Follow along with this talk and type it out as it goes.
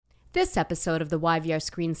This episode of the YVR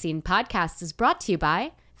Screen Scene podcast is brought to you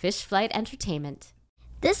by Fish Flight Entertainment.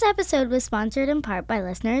 This episode was sponsored in part by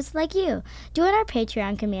listeners like you. Join our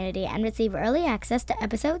Patreon community and receive early access to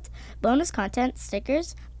episodes, bonus content,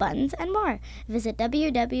 stickers, buttons, and more. Visit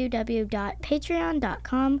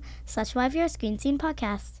www.patreon.com/YVR Screen Scene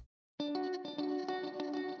podcast.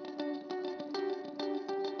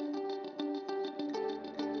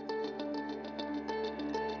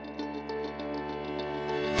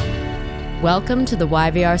 Welcome to the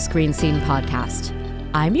YVR Screen Scene podcast.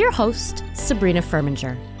 I'm your host, Sabrina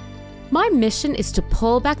Furminger. My mission is to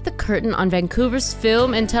pull back the curtain on Vancouver's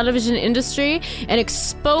film and television industry and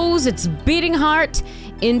expose its beating heart,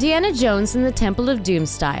 Indiana Jones and the Temple of Doom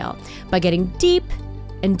style, by getting deep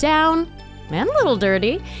and down and a little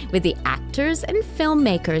dirty with the actors and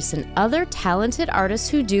filmmakers and other talented artists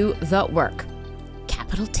who do the work.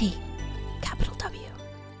 Capital T, capital W.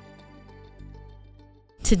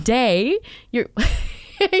 Today, you're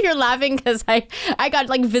laughing because I got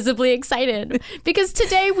like visibly excited because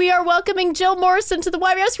today we are welcoming Jill Morrison to the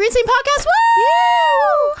YVR Screen Scene podcast.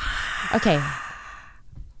 Woo! Okay.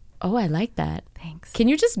 Oh, I like that. Thanks. Can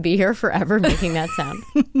you just be here forever making that sound?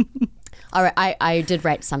 All right, I did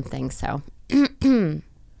write something, so.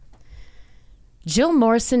 Jill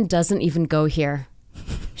Morrison doesn't even go here.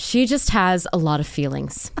 She just has a lot of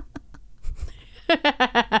feelings.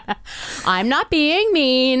 I'm not being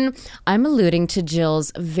mean. I'm alluding to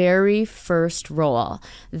Jill's very first role,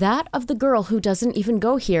 that of the girl who doesn't even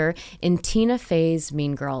go here in Tina Fey's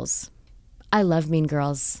Mean Girls. I love Mean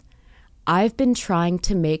Girls. I've been trying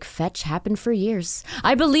to make fetch happen for years.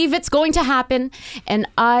 I believe it's going to happen, and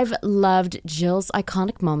I've loved Jill's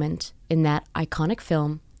iconic moment in that iconic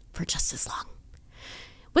film for just as long.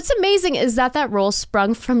 What's amazing is that role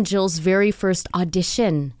sprung from Jill's very first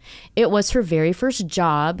audition. It was her very first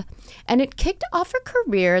job, and it kicked off a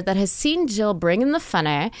career that has seen Jill bring in the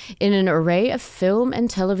funny in an array of film and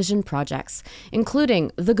television projects,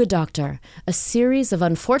 including The Good Doctor, a series of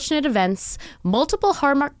unfortunate events, multiple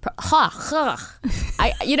Hallmark...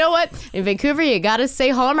 you know what? In Vancouver, you gotta say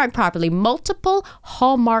Hallmark properly. Multiple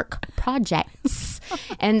Hallmark projects.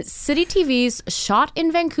 And City TV's shot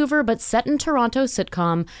in Vancouver but set in Toronto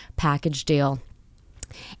sitcom Package Deal.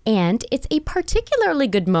 And it's a particularly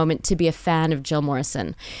good moment to be a fan of Jill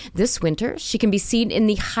Morrison. This winter, she can be seen in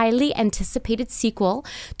the highly anticipated sequel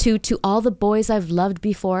to All the Boys I've Loved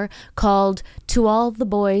Before, called To All the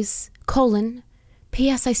Boys,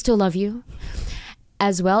 P.S. I Still Love You,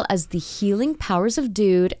 as well as The Healing Powers of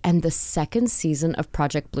Dude and the second season of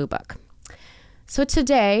Project Blue Book. So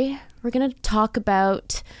today, we're going to talk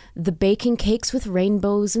about the baking cakes with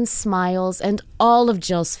rainbows and smiles and all of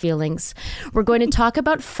Jill's feelings. We're going to talk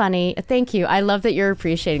about funny. Thank you. I love that you're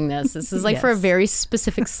appreciating this. This is like for a very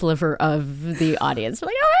specific sliver of the audience. We're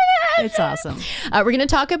like, oh my God. It's awesome. We're going to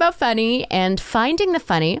talk about funny and finding the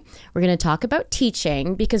funny. We're going to talk about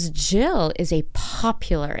teaching because Jill is a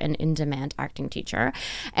popular and in-demand acting teacher.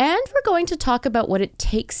 And we're going to talk about what it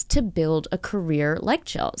takes to build a career like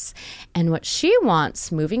Jill's and what she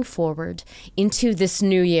wants moving forward into this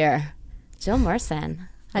new year. Jill Morrison,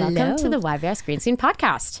 hello. Welcome to the YVR Screen Scene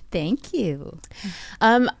podcast. Thank you.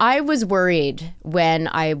 I was worried when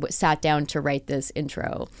I sat down to write this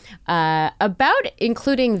intro about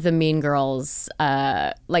including the Mean Girls,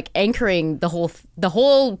 like anchoring the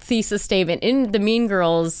whole thesis statement in the Mean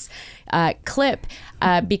Girls clip,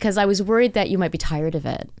 because I was worried that you might be tired of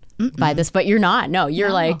it. By this, but you're not. No,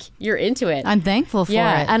 you're you're into it. I'm thankful for it.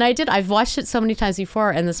 And I've watched it so many times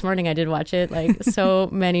before, and this morning I did watch it like so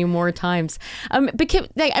many more times. And we're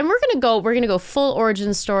gonna go full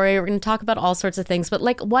origin story. We're gonna talk about all sorts of things, but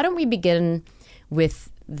like, why don't we begin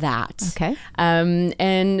with that? Okay.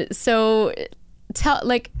 And so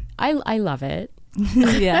I love it.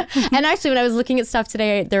 Yeah. And actually, when I was looking at stuff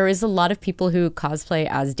today, there is a lot of people who cosplay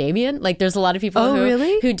as Damien. Like, there's a lot of people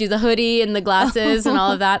who do the hoodie and the glasses and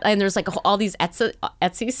all of that. And there's like all these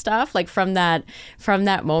Etsy stuff like from that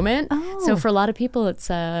moment. Oh. So for a lot of people, it's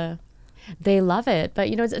they love it. But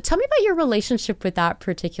tell me about your relationship with that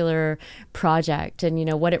particular project, and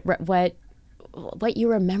what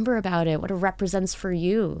you remember about it, what it represents for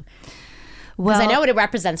you. Because I know what it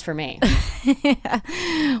represents for me.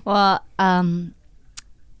 Well,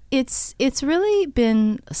 it's really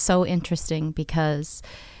been so interesting because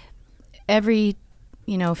every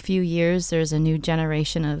few years there's a new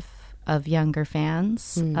generation of younger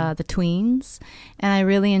fans, the tweens, and I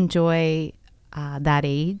really enjoy that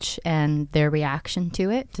age and their reaction to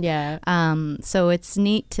it. Yeah. So it's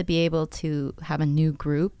neat to be able to have a new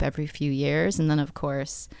group every few years, and then of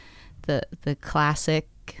course the classic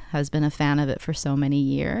has been a fan of it for so many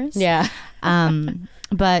years. Yeah.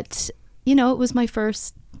 But, you know, it was my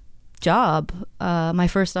first job, my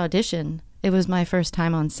first audition. It was my first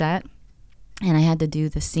time on set. And I had to do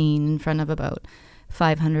the scene in front of about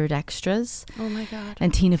 500 extras. Oh, my God.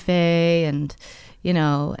 And Tina Fey and, you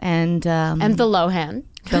know, and the Lohan.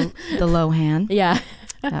 The Lohan. Yeah.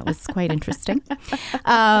 That was quite interesting.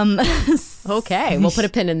 Okay, we'll put a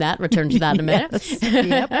pin in that. Return to that in a minute. Yes.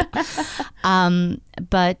 Yep.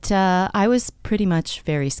 But I was pretty much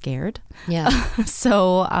very scared. Yeah.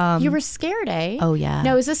 So you were scared, eh? Oh yeah.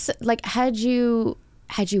 Now, is this like had you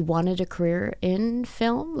wanted a career in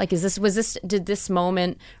film? Like, did this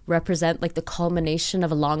moment represent like the culmination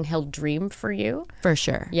of a long-held dream for you? For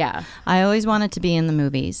sure. Yeah. I always wanted to be in the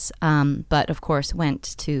movies, but of course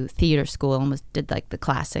went to theater school and did like the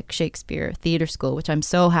classic Shakespeare theater school, which I'm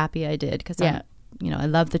so happy I did because I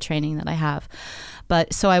love the training that I have.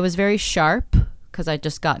 But so I was very sharp because I'd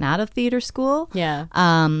just gotten out of theater school. Yeah.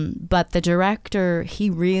 But the director, he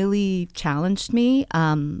really challenged me.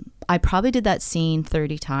 I probably did that scene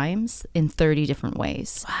 30 times in 30 different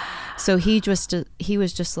ways. Wow. So he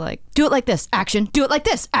was just like, do it like this, action, do it like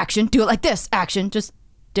this, action, do it like this, action, just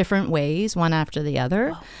different ways, one after the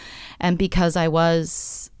other. Wow. And because I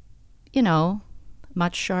was, you know,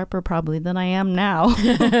 much sharper probably than I am now.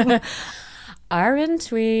 Aren't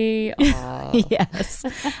we? Oh. Yes.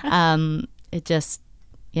 It just,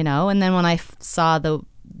 you know, and then when I saw the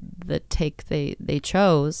take they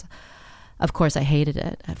chose, of course I hated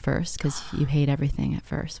it at first because you hate everything at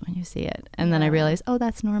first when you see it. And then I realized, oh,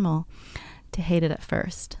 that's normal to hate it at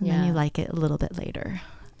first. And then you like it a little bit later.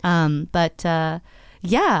 But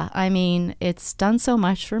I mean, it's done so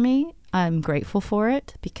much for me. I'm grateful for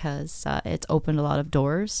it because it's opened a lot of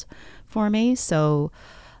doors for me. So,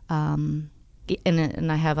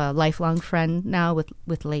 and I have a lifelong friend now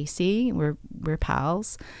with Lacey. We're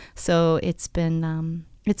pals, so it's been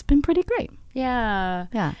pretty great.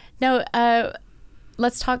 Yeah. Now,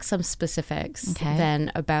 let's talk some specifics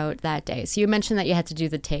then about that day. So you mentioned that you had to do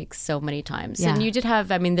the takes so many times, and you did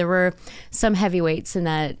have. I mean, there were some heavyweights in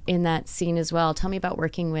that scene as well. Tell me about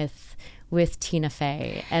working with Tina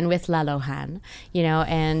Fey and with La Lohan, you know,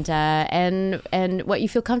 and what you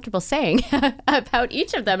feel comfortable saying about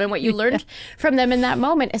each of them and what you learned from them in that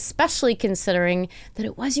moment, especially considering that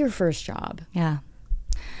it was your first job. Yeah.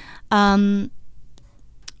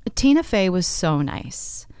 Tina Fey was so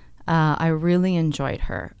nice. I really enjoyed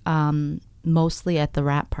her, mostly at the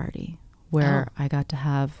wrap party where I got to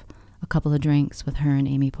have a couple of drinks with her and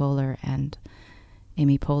Amy Poehler, and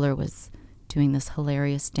Amy Poehler was doing this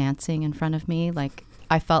hilarious dancing in front of me. Like,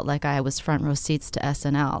 I felt like I was front row seats to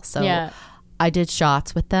SNL. So I did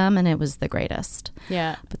shots with them and it was the greatest.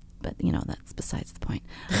 Yeah. But you know, that's besides the point.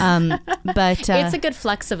 But it's a good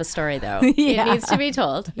flex of a story though. It needs to be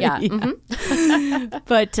told. Yeah. Mm-hmm.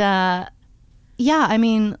 But I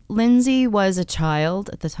mean, Lindsay was a child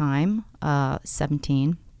at the time,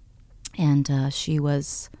 17. And she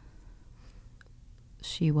was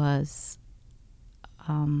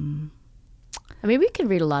I mean, we could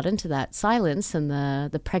read a lot into that silence and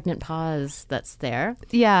the pregnant pause that's there.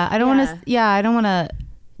 Yeah, I don't want to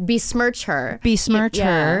besmirch her.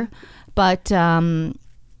 But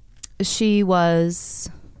she was,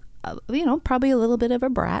 you know, probably a little bit of a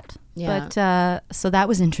brat. Yeah. But so that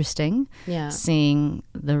was interesting. Yeah. Seeing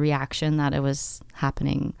the reaction that it was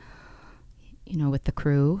happening, you know, with the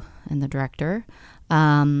crew and the director.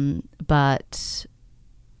 But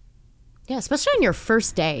yeah, especially on your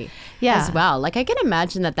first day as well. Like, I can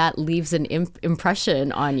imagine that leaves an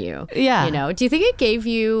impression on you. Yeah. You know, do you think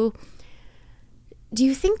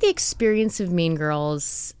the experience of Mean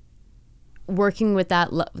Girls, working with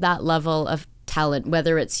that level of talent,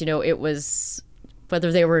 whether it's, you know,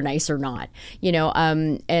 whether they were nice or not, you know,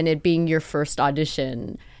 and it being your first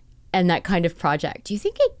audition and that kind of project, do you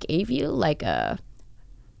think it gave you like a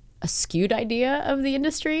skewed idea of the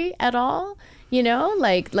industry at all? You know,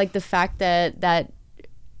 like the fact that I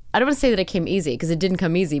don't want to say that it came easy because it didn't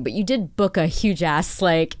come easy, but you did book a huge ass,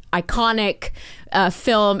 like, iconic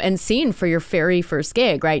film and scene for your very first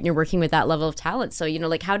gig, right? And you're working with that level of talent. So, you know,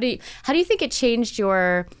 like, how do you think it changed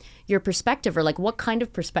your perspective, or like what kind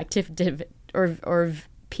of perspective or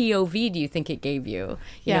POV do you think it gave you,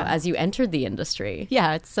 you know, as you entered the industry?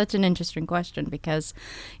 Yeah, it's such an interesting question because,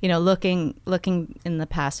 you know, looking in the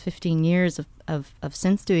past 15 years of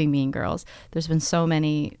since doing Mean Girls, there's been so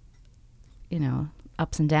many, you know,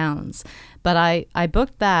 ups and downs. But I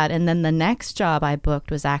booked that, and then the next job I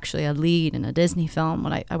booked was actually a lead in a Disney film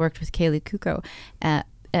when I worked with Kaylee Kuko,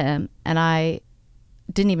 and I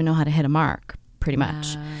didn't even know how to hit a mark, pretty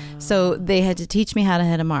much. Wow. So they had to teach me how to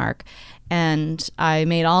hit a mark. and I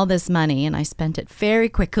made all this money and I spent it very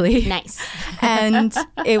quickly. Nice. And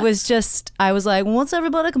it was just, I was like, what's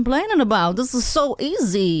everybody complaining about? This is so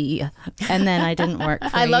easy. And then I didn't work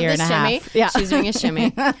for I a love year this and a shimmy. half. Yeah. She's doing a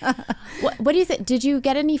shimmy. What do you think? Did you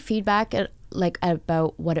get any feedback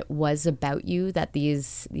about what it was about you that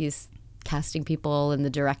these casting people and the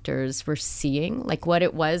directors were seeing? Like what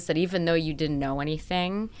it was that even though you didn't know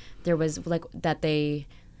anything, there was like that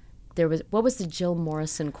what was the Jill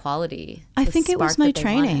Morrison quality? I think it was my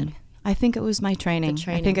training. I think it was my training.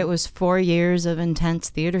 I think it was 4 years of intense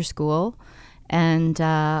theater school. And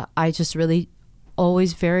I just really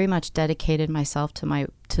always very much dedicated myself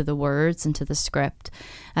to the words and to the script.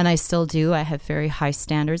 And I still do. I have very high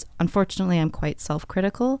standards. Unfortunately, I'm quite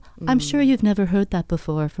self-critical. I'm sure you've never heard that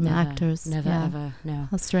before from actors. Never, ever. No.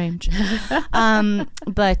 How strange.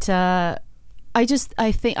 But I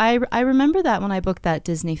remember that when I booked that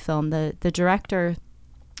Disney film, the director,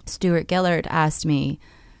 Stuart Gillard, asked me,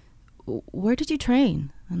 where did you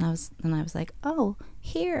train? And I was like, oh,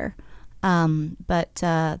 here. But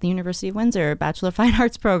the University of Windsor Bachelor of Fine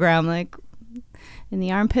Arts program, like in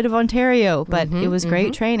the armpit of Ontario. But it was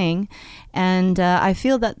great training. And I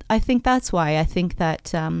think that's why. I think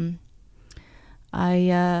that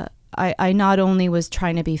I not only was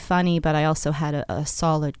trying to be funny, but I also had a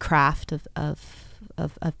solid craft of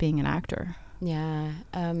being an actor. Yeah.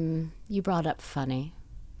 You brought up funny.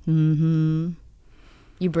 Mm-hmm.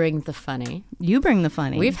 You bring the funny. You bring the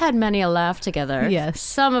funny. We've had many a laugh together. Yes.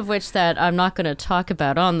 Some of which that I'm not going to talk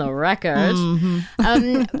about on the record.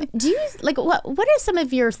 Do you what are some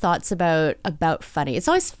of your thoughts about funny? It's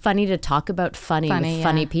always funny to talk about funny with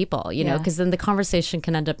funny people, you know, because then the conversation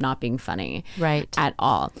can end up not being funny at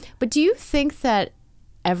all. But do you think that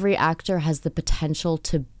every actor has the potential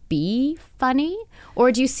to be funny?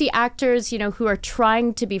 Or do you see actors, you know, who are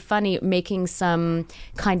trying to be funny making some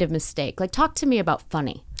kind of mistake? Like, talk to me about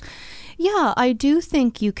funny. Yeah, I do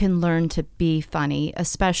think you can learn to be funny,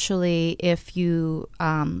 especially if you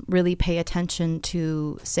really pay attention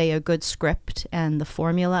to, say, a good script and the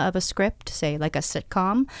formula of a script, say like a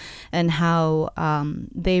sitcom, and how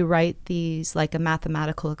they write these like a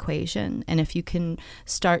mathematical equation. And if you can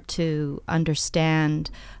start to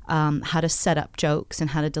understand how to set up jokes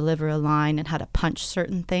and how to deliver a line and how to punch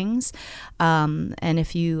certain things, and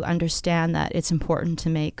if you understand that it's important to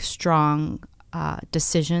make strong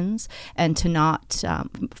decisions and to not,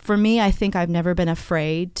 for me, I think I've never been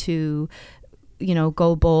afraid to, you know,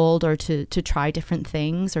 go bold or to try different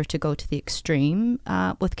things or to go to the extreme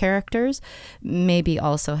with characters. Maybe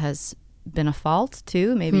also has been a fault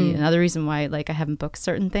too. Maybe another reason why like I haven't booked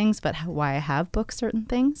certain things, but why I have booked certain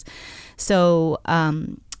things. So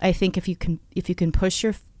I think if you can push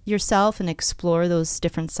yourself and explore those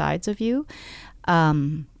different sides of you,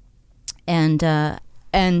 and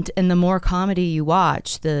the more comedy you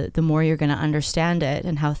watch, the more you're going to understand it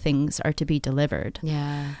and how things are to be delivered.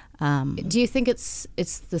 Yeah. Do you think it's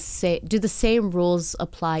the same? Do the same rules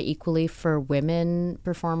apply equally for women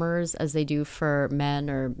performers as they do for men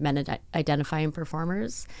or men identifying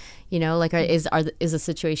performers? You know, like is the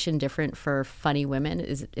situation different for funny women?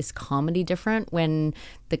 Is comedy different when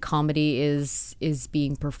the comedy is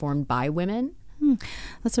being performed by women?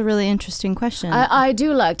 That's a really interesting question. I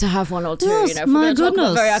do like to have one or two, yes, you know, if we're going to talk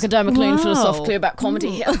about very academically and philosophically about comedy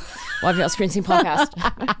here. YVR Screen Scene Podcast.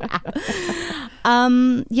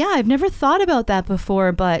 Yeah, I've never thought about that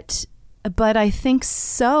before, but I think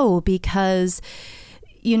so, because,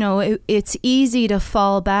 you know, it's easy to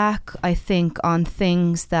fall back, I think, on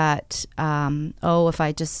things that, if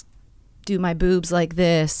I just do my boobs like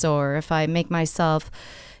this, or if I make myself,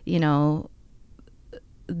 you know,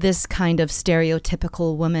 this kind of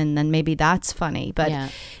stereotypical woman, then maybe that's funny. But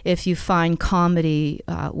if you find comedy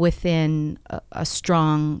within a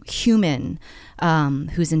strong human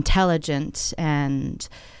who's intelligent and,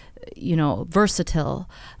 you know, versatile,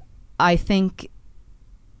 I think,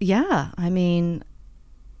 I mean,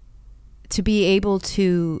 to be able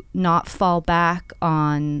to not fall back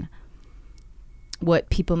on what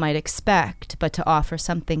people might expect, but to offer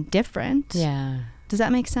something different. Yeah. Does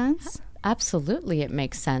that make sense? Absolutely, it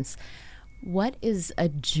makes sense. What is a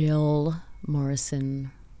Jill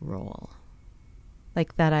Morrison role?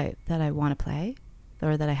 Like that I want to play,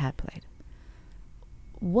 or that I had played?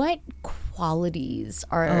 What qualities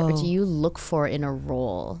do you look for in a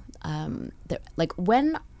role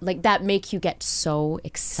that make you get so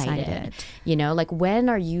excited? You know, like when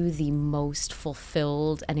are you the most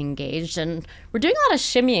fulfilled and engaged? And we're doing a lot of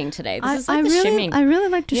shimmying today. This is like shimmying. I really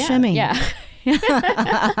like to shimmy. Yeah.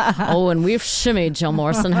 Oh, and we've shimmied, Jill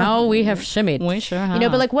Morrison. How we have shimmied. We sure have. You know,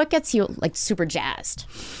 but like what gets you like super jazzed?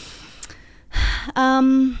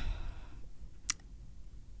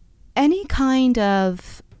 any kind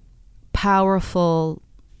of powerful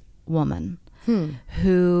woman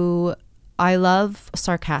who, I love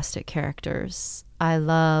sarcastic characters. I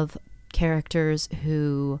love characters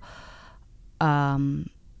who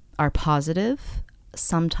are positive.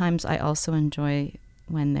 Sometimes I also enjoy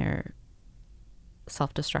when they're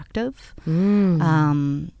self-destructive.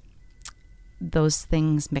 Those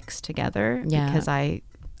things mix together because I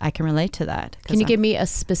can relate to that. Can you give me a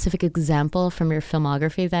specific example from your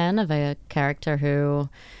filmography then of a character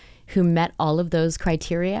who met all of those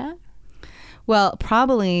criteria? Well,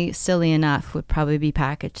 probably silly enough would probably be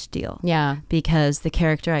Package Deal. Yeah. Because the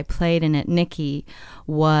character I played in it, Nikki,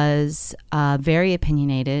 was very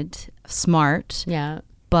opinionated, smart,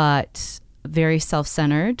 but very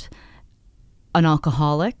self-centered, an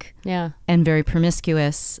alcoholic, and very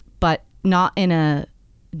promiscuous, but not in a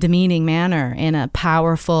demeaning manner, in a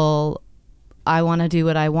powerful, I want to do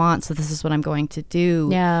what I want, so this is what I'm going to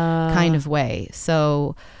do kind of way.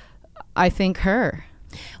 So I think her.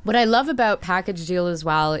 What I love about Package Deal as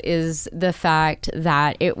well is the fact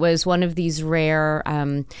that it was one of these rare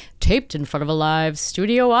taped in front of a live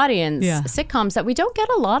studio audience sitcoms that we don't get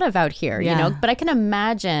a lot of out here, you know. But I can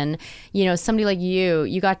imagine, you know, somebody like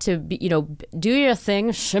you got to be, you know, do your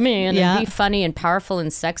thing, shimmy and be funny and powerful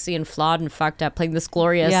and sexy and flawed and fucked up, playing this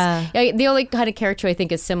glorious. The only kind of character I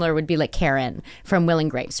think is similar would be like Karen from Will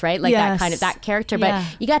and Grace, right? Like that kind of that character, but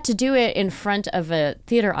you got to do it in front of a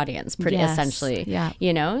theater audience, pretty essentially.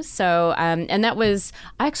 You know, so and that was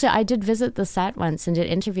actually, I did visit the set once and did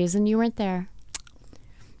interviews, and you weren't there.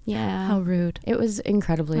 Yeah. How rude. It was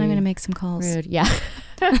incredibly I'm going to make some calls. Rude. Yeah.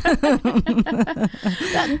 But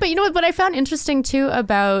you know what I found interesting too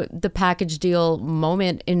about the Package Deal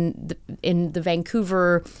moment in the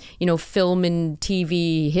Vancouver, you know, film and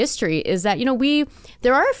TV history is that, you know,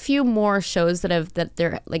 there are a few more shows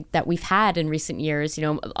that we've had in recent years, you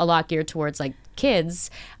know, a lot geared towards like kids,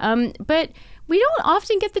 but we don't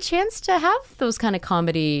often get the chance to have those kind of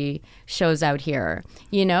comedy shows out here,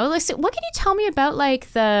 you know. Like, so what can you tell me about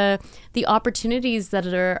like the opportunities that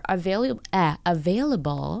are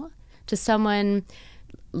available to someone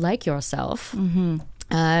like yourself, you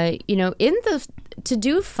know, to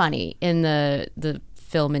do funny in the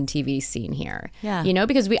film and TV scene here, you know,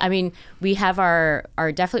 because we have our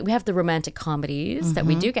definitely, we have the romantic comedies that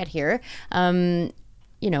we do get here.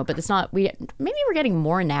 You know, but it's not, maybe we're getting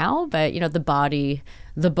more now, but you know, the body,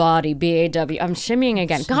 BAW, I'm shimmying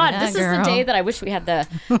again. God, this is the day that I wish we had the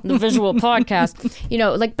visual podcast, you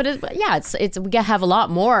know, like, but it's we have a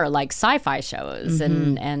lot more like sci-fi shows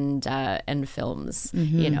and films,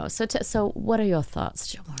 you know, so what are your thoughts,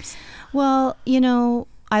 Jill Morrison? Well, you know,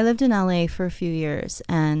 I lived in LA for a few years,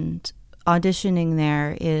 and auditioning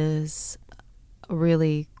there is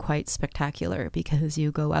really quite spectacular because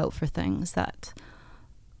you go out for things that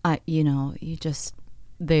you know,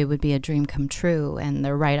 they would be a dream come true, and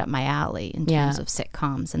they're right up my alley in terms of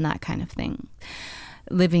sitcoms and that kind of thing.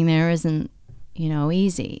 Living there isn't, you know,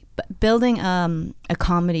 easy, but building a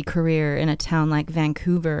comedy career in a town like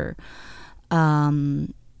Vancouver,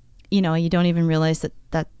 you know, you don't even realize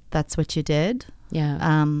that's what you did.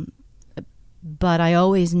 But I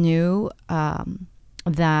always knew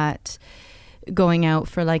that going out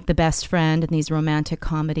for like The Best Friend and these romantic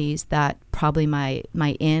comedies, that probably my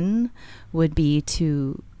in would be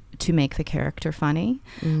to make the character funny.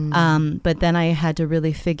 But then I had to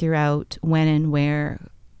really figure out when and where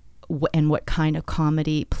and what kind of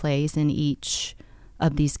comedy plays in each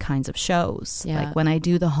of these kinds of shows. Like when I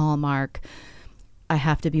do the Hallmark, I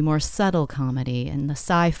have to be more subtle comedy, and the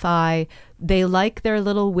sci-fi, they like their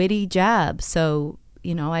little witty jab. So,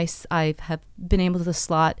 you know, I have been able to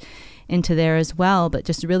slot into there as well, but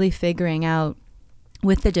just really figuring out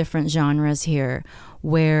with the different genres here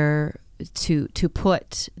where to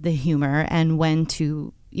put the humor and when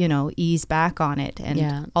to, you know, ease back on it,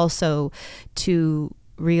 and also to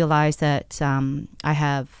realize that I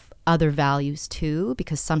have other values too,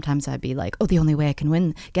 because sometimes I'd be like, oh, the only way I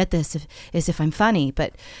can get this is if I'm funny,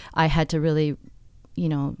 but I had to really, you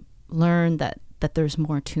know, learn that there's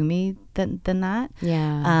more to me than that.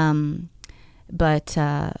 But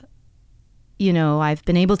you know, I've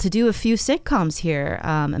been able to do a few sitcoms here.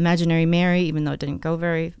 Imaginary Mary, even though it didn't go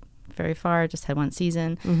very, very far, just had one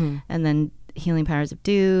season. And then Healing Powers of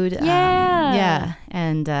Dude.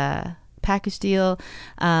 And Package Deal.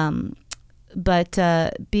 But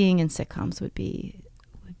being in sitcoms would be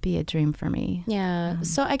a dream for me.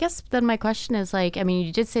 So I guess then my question is, like, I mean,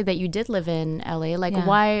 you did say that you did live in LA. Like,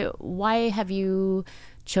 why have you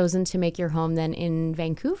chosen to make your home then in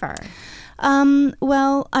Vancouver?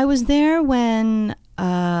 Well, I was there when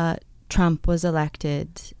Trump was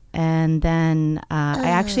elected And then I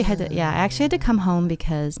actually had to come home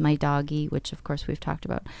because my doggie, which of course we've talked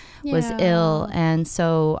about, was ill, and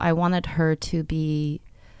so I wanted her to be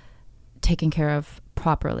taken care of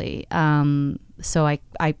properly. So I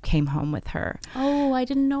came home with her. Oh, I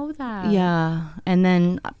didn't know that. Yeah, and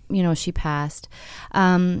then she passed.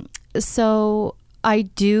 So I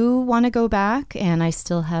do want to go back, and I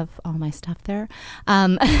still have all my stuff there.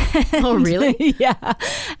 Oh, really? Yeah,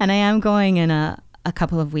 and I am going in a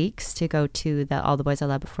couple of weeks to go to the All the Boys I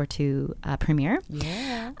Love Before Two premiere.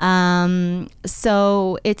 Yeah.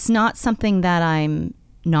 So it's not something that I'm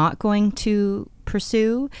not going to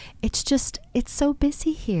pursue. It's just, it's so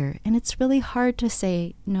busy here, and it's really hard to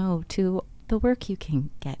say no to the work you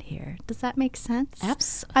can get here. Does that make sense?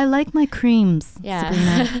 Absolutely. I like my creams.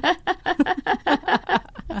 Yeah.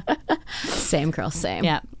 Same, girl, same.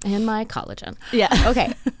 Yeah. And my collagen. Yeah.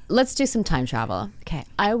 Okay, let's do some time travel. Okay.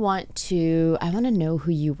 I want to know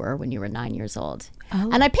who you were when you were 9 years old. Oh.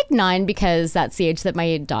 And I picked 9 because that's the age that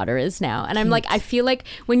my daughter is now. And I'm like, I feel like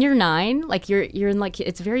when you're 9, like you're in like,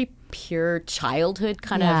 it's very pure childhood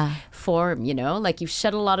kind of form, like you've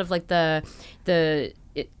shed a lot of like the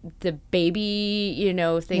baby,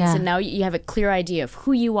 things, and now you have a clear idea of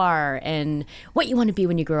who you are and what you want to be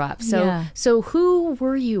when you grow up. So who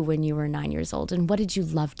were you when you were 9 years old, and what did you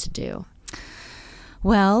love to do?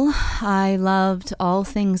 Well, I loved all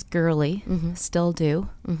things girly, still do,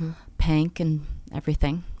 pink and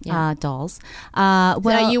everything, dolls.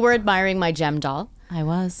 Well, you were admiring my Gem doll. I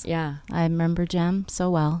was. Yeah. I remember Gem so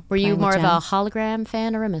well. Were you more of a hologram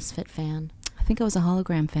fan or a Misfit fan? I think I was a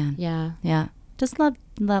hologram fan. Yeah. Yeah. Just loved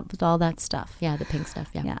all that stuff. Yeah, the pink stuff.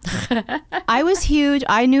 Yeah. I was huge.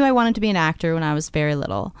 I knew I wanted to be an actor when I was very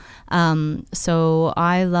little. So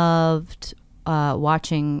I loved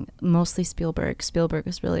watching mostly Spielberg. Spielberg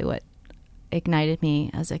was really what ignited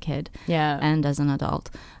me as a kid. Yeah. And as an adult.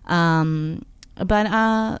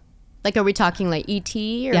 Like, are we talking like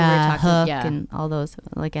E.T. or yeah, we're talking Hook and all those,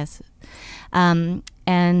 I guess. And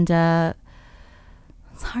it's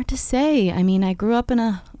hard to say. I mean, I grew up in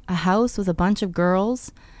a house with a bunch of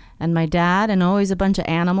girls and my dad and always a bunch of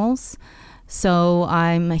animals. So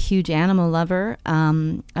I'm a huge animal lover.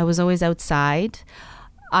 I was always outside.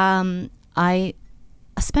 I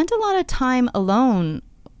spent a lot of time alone,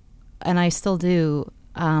 and I still do.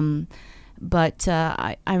 But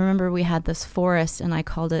I remember we had this forest, and I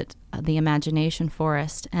called it the Imagination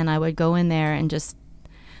Forest. And I would go in there and just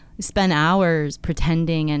spend hours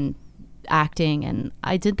pretending and acting. And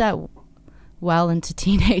I did that well into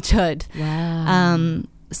teenagehood. Wow.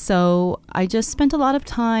 So I just spent a lot of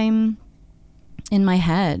time in my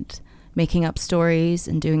head making up stories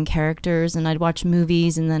and doing characters. And I'd watch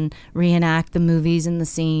movies and then reenact the movies and the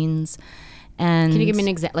scenes. And can you give me an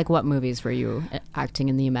example? Like, what movies were you acting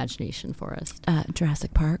in the Imagination Forest?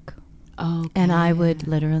 Jurassic Park. Oh, okay. And I would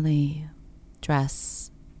literally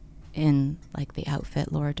dress in like the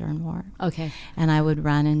outfit Laura Dern wore. Okay. And I would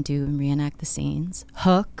run and do and reenact the scenes.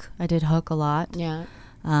 Hook. I did Hook a lot. Yeah.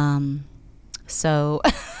 So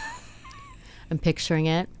I'm picturing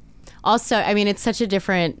it. Also, I mean, it's such a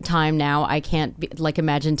different time now. I can't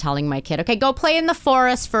imagine telling my kid, okay, go play in the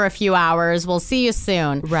forest for a few hours. We'll see you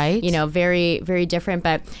soon. Right. Very, very different.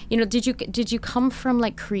 But, did you come from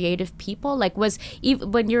like creative people? Like when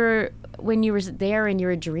you were there and you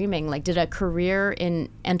were dreaming, like did a career in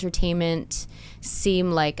entertainment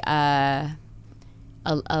seem like a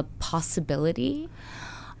possibility?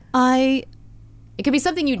 It could be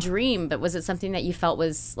something you dream, but was it something that you felt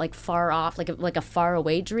was like far off, like a far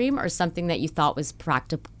away dream, or something that you thought was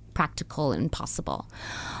practical and possible?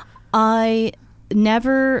 I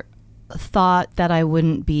never thought that I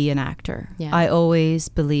wouldn't be an actor. Yeah. I always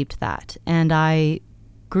believed that. And I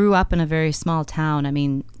grew up in a very small town. I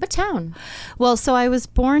mean... What town? Well, so I was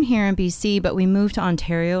born here in BC, but we moved to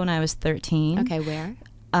Ontario when I was 13. Okay, where?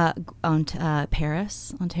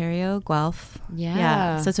 Paris, Ontario, Guelph.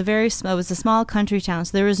 Yeah. So it's it was a small country town.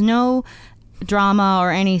 So there was no drama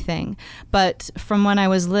or anything. But from when I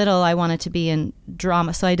was little, I wanted to be in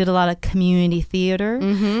drama. So I did a lot of community theater.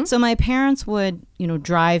 Mm-hmm. So my parents would,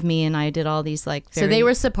 drive me, and I did all these So they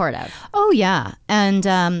were supportive. Oh, yeah.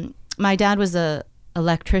 And my dad was a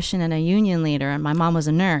electrician and a union leader, and my mom was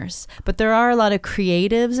a nurse. But there are a lot of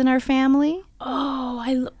creatives in our family.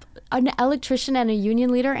 Oh, an electrician and a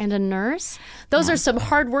union leader and a nurse? Those are some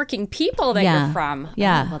hardworking people that you're from.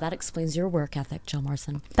 Yeah. Oh, well, that explains your work ethic, Jill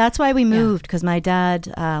Morrison. That's why we moved, because my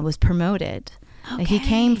dad was promoted. Okay. He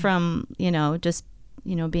came from, just,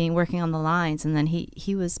 working on the lines. And then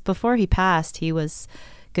he was, before he passed, he was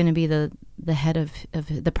going to be the head of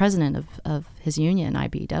the president of his union,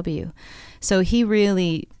 IBW. So he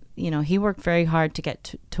really he worked very hard to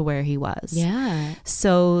get to where he was. Yeah.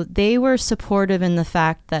 So they were supportive in the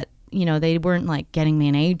fact that, they weren't like getting me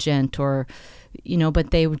an agent or,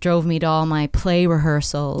 but they drove me to all my play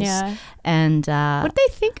rehearsals. Yeah. And what did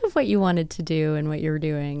they think of what you wanted to do and what you were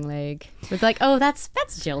doing? Like, was it like, oh, that's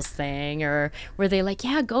Jill's thing? Or were they like,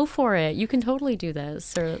 yeah, go for it. You can totally do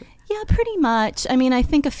this. Or yeah, pretty much. I mean, I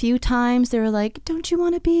think a few times they were like, don't you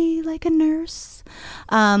want to be like a nurse?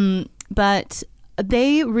 But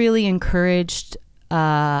they really encouraged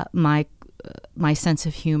my sense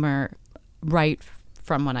of humor right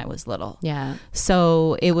from when I was little. Yeah.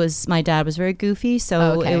 So my dad was very goofy.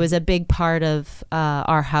 So it was a big part of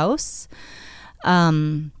our house.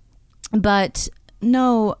 But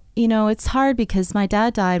no, it's hard because my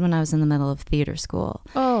dad died when I was in the middle of theater school.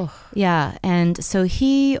 Oh. Yeah. And so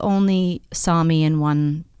he only saw me in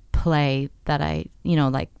one play that I,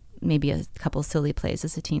 like maybe a couple silly plays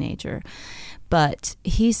as a teenager. But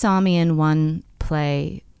he saw me in one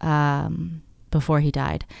play before he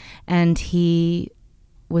died. And he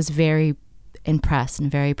was very impressed and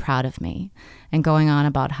very proud of me and going on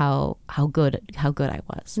about how good I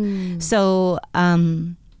was. So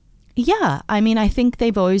yeah, I mean, I think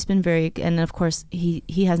they've always been very, and of course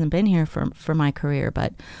he hasn't been here for my career,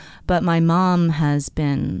 but my mom has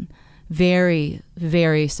been very,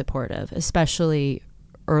 very supportive, especially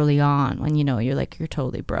early on when you're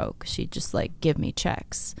totally broke. She'd just like give me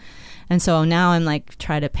checks. And so now I'm like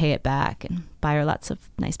try to pay it back and buy her lots of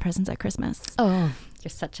nice presents at Christmas. Oh, you're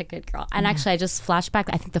such a good girl. And actually, I just flashed back.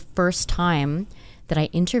 I think the first time that I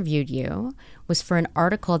interviewed you was for an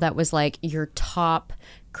article that was like your top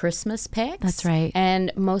Christmas picks. That's right.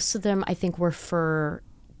 And most of them, I think, were for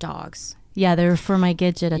dogs. Yeah, they were for my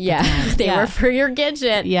Gidget at the time. They were for your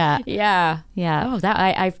Gidget. Yeah. Yeah. Yeah. Oh, that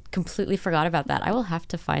I completely forgot about that. I will have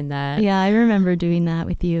to find that. Yeah, I remember doing that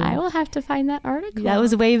with you. I will have to find that article. That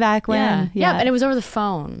was way back when. Yeah, and it was over the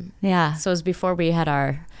phone. Yeah. So it was before we had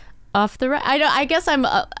our off the I guess I'm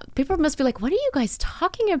people must be like, what are you guys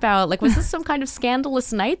talking about? Like, was this some kind of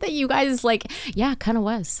scandalous night that you guys like? Yeah, it kind of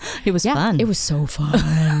was. It was fun. It was so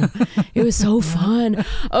fun. It was so fun.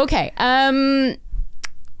 Okay.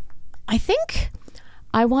 I think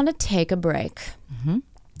I want to take a break. Mm-hmm.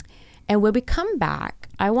 And when we come back,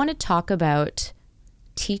 I want to talk about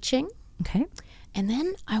teaching. Okay. And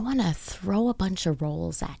then I want to throw a bunch of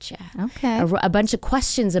roles at you. Okay. A bunch of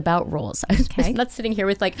questions about roles. Okay. I'm not sitting here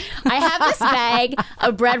with like, I have this bag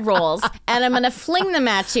of bread rolls and I'm going to fling them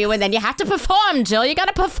at you and then you have to perform, Jill. You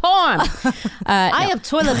got to perform. I have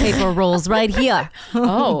toilet paper rolls right here.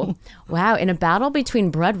 Oh, wow. In a battle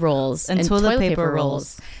between bread rolls and toilet paper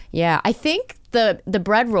rolls. Yeah. I think the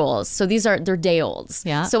bread rolls, so they're day olds.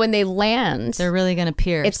 Yeah. So when they land, they're really going to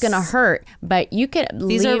pierce. It's going to hurt. But you could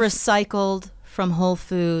These are recycled from Whole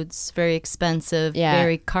Foods, very expensive,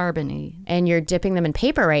 very carbony. And you're dipping them in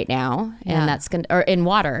paper right now, and that's gonna, or in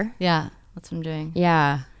water. Yeah, that's what I'm doing.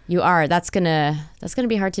 Yeah, you are. That's gonna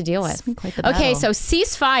be hard to deal with. Quite the battle. Okay, so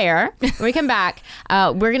ceasefire. When we come back,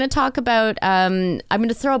 we're gonna talk about. I'm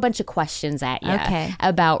gonna throw a bunch of questions at you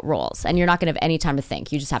about roles, and you're not gonna have any time to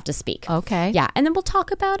think. You just have to speak. Okay. Yeah, and then we'll talk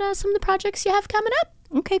about some of the projects you have coming up.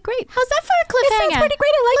 Okay, great. How's that for a cliffhanger? It sounds pretty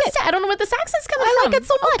great. I like it. I don't know what this accent's coming I from. like it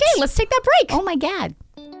so much. Okay, let's take that break. Oh my God.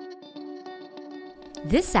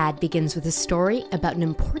 This ad begins with a story about an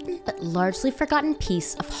important but largely forgotten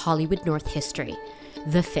piece of Hollywood North history,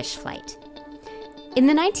 the fish flight. In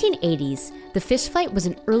the 1980s, the fish flight was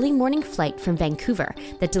an early morning flight from Vancouver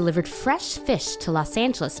that delivered fresh fish to Los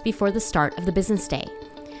Angeles before the start of the business day.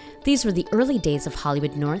 These were the early days of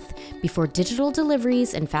Hollywood North, before digital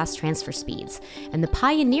deliveries and fast transfer speeds, and the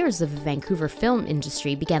pioneers of the Vancouver film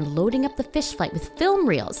industry began loading up the fish flight with film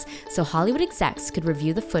reels so Hollywood execs could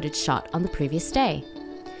review the footage shot on the previous day.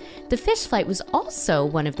 The fish flight was also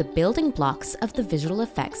one of the building blocks of the visual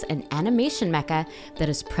effects and animation mecca that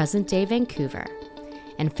is present-day Vancouver.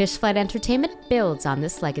 And Fish Flight Entertainment builds on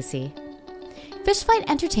this legacy. Fish Flight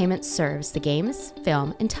Entertainment serves the games,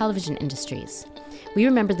 film, and television industries. We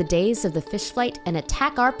remember the days of the fish flight and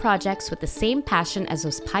attack our projects with the same passion as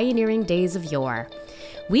those pioneering days of yore.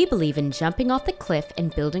 We believe in jumping off the cliff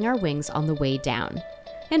and building our wings on the way down.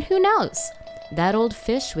 And who knows? That old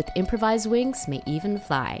fish with improvised wings may even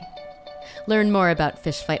fly. Learn more about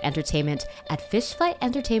Fish Flight Entertainment at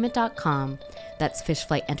fishflightentertainment.com. That's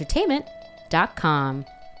fishflightentertainment.com.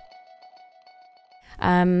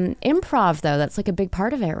 Improv, though, that's like a big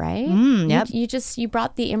part of it, right? Yep. You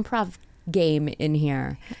brought the improv game in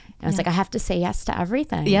here. I was like, I have to say yes to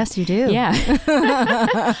everything. Yes, you do.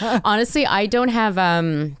 Yeah. Honestly, I don't have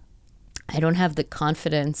I don't have the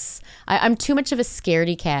confidence. I'm too much of a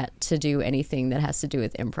scaredy cat to do anything that has to do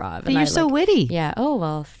with improv. But you're so witty. Yeah. Oh,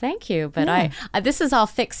 well, thank you. But I this is all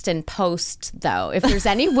fixed in post, though. If there's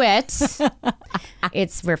any wit,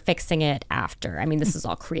 we're fixing it after. I mean, this is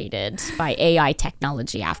all created by AI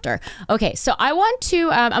technology after. Okay, so I want to,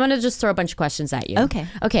 I'm going to just throw a bunch of questions at you.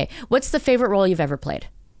 Okay. What's the favorite role you've ever played?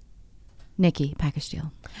 Nikki, package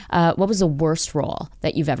deal. What was the worst role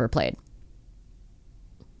that you've ever played?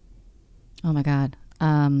 Oh my God.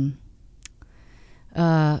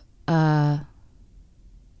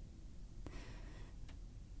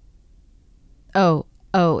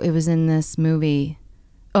 It was in this movie.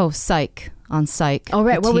 Oh, Psych, on Psych. Oh,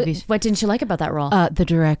 right. What didn't you like about that role? The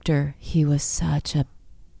director, he was such a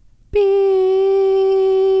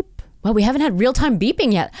beep. Well, we haven't had real-time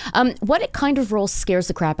beeping yet. What kind of role scares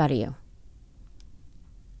the crap out of you?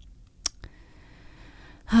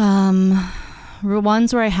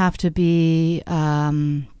 Ones where I have to be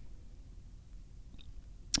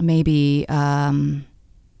maybe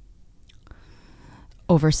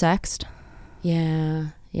oversexed. Yeah.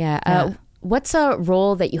 What's a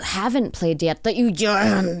role that you haven't played yet that you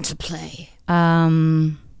yearn to play?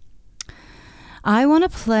 I want to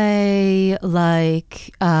play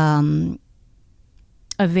like a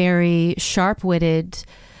very sharp-witted,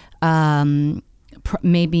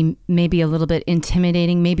 maybe a little bit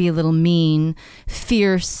intimidating, maybe a little mean,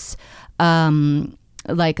 fierce,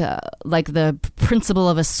 like the principal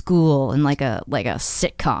of a school in like a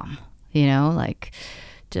sitcom, You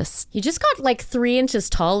just got like 3 inches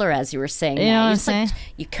taller as you were saying. You know what I'm saying?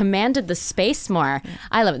 You commanded the space more.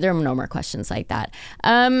 I love it. There are no more questions like that.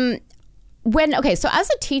 So as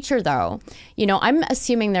a teacher though, I'm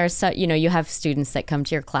assuming there's, you have students that come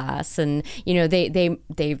to your class and,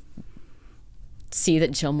 they see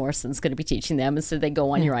that Jill Morrison's going to be teaching them, and so they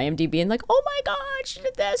go on your IMDb and like, oh my God, she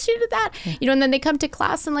did this, she did that, and then they come to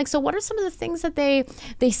class and like, so what are some of the things that they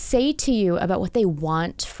say to you about what they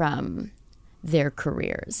want from their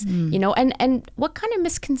careers, and what kind of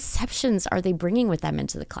misconceptions are they bringing with them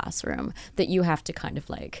into the classroom that you have to kind of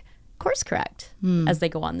like course correct as they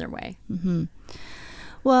go on their way? Mm-hmm.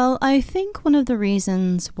 Well, I think one of the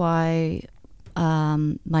reasons why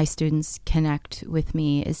my students connect with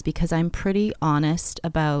me is because I'm pretty honest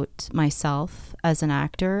about myself as an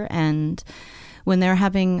actor, and when they're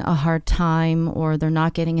having a hard time or they're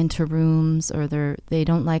not getting into rooms or they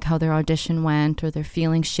don't like how their audition went or they're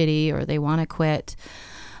feeling shitty or they want to quit,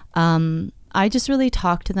 I just really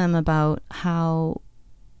talk to them about how,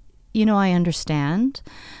 I understand.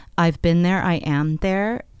 I've been there. I am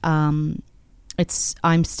there.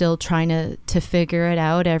 I'm still trying to figure it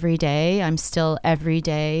out every day. I'm still every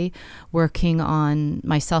day working on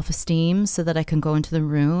my self-esteem so that I can go into the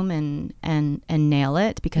room and nail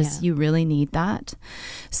it, because you really need that.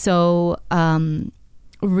 So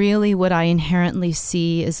really what I inherently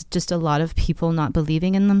see is just a lot of people not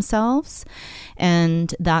believing in themselves.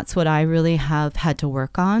 And that's what I really have had to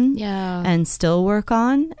work on and still work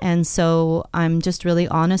on. And so I'm just really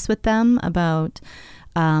honest with them about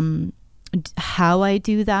how I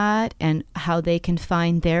do that and how they can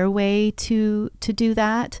find their way to do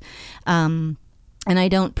that. And I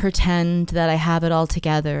don't pretend that I have it all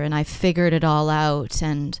together and I figured it all out.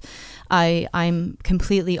 And I'm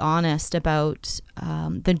completely honest about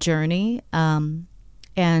the journey.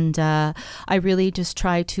 And I really just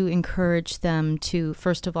try to encourage them to,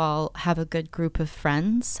 first of all, have a good group of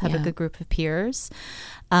friends, have a good group of peers.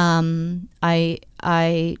 I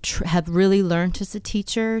have really learned as a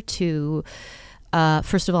teacher to,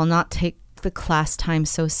 first of all, not take the class time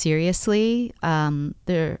so seriously.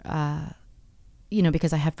 Because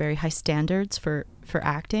I have very high standards for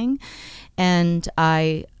acting, and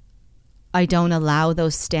I don't allow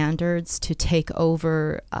those standards to take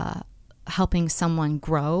over helping someone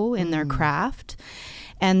grow in their craft.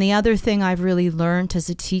 And the other thing I've really learned as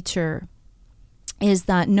a teacher is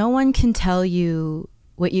that no one can tell you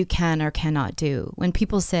what you can or cannot do. When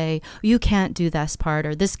people say, you can't do this part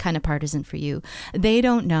or this kind of part isn't for you, they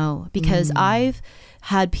don't know, because I've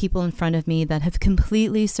had people in front of me that have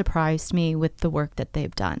completely surprised me with the work that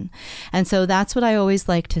they've done. And so that's what I always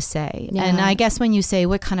like to say. Yeah. And I guess when you say,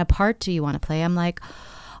 what kind of part do you want to play? I'm like,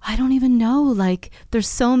 I don't even know. Like, there's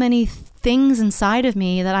so many things inside of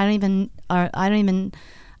me that I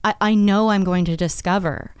know I'm going to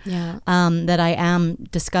discover, that I am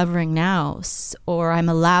discovering now, or I'm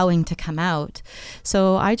allowing to come out.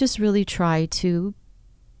 So I just really try to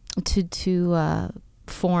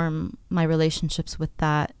form my relationships with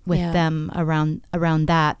them around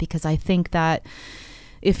that, because I think that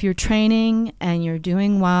if you're training and you're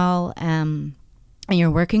doing well, and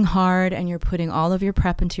you're working hard and you're putting all of your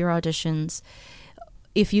prep into your auditions,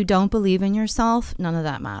 if you don't believe in yourself, none of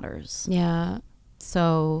that matters. Yeah.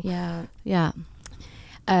 So yeah.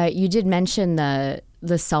 You did mention the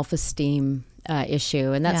self-esteem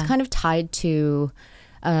issue, and that's kind of tied to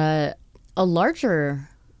a larger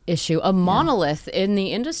issue, a monolith in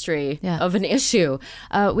the industry of an issue,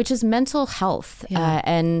 which is mental health.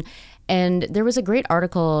 And there was a great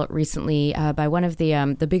article recently by one of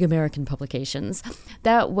the big American publications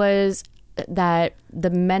that was that the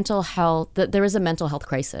mental health, that there is a mental health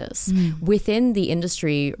crisis within the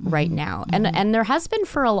industry right now. And there has been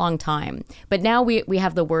for a long time, but now we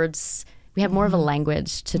have the words, we have more of a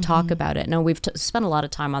language to talk about it. Now, we've spent a lot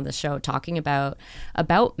of time on the show talking about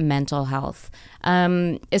mental health,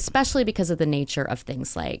 especially because of the nature of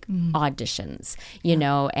things like auditions, you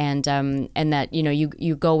know, and that, you know,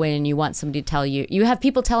 you go in and you want somebody to tell you, you have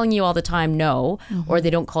people telling you all the time no, or they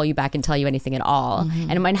don't call you back and tell you anything at all.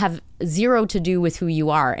 And it might have zero to do with who you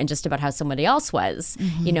are and just about how somebody else was,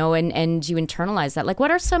 you know, and you internalize that. Like, what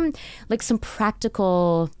are some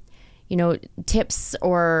practical, you know, tips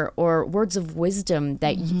or words of wisdom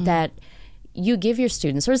that that you give your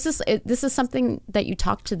students, or is this is something that you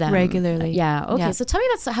talk to them regularly? Yeah. Okay. Yeah. So tell me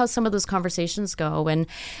about how some of those conversations go, and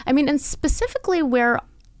I mean, and specifically where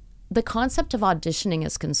the concept of auditioning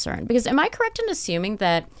is concerned. Because am I correct in assuming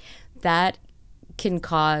that can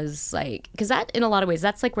cause, like, because that in a lot of ways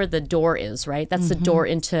that's like where the door is, right? That's the door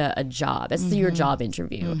into a job. That's your job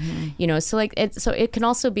interview, you know. So like it can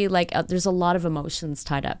also be like there's a lot of emotions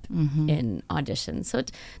tied up in auditions. So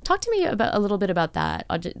talk to me about a little bit about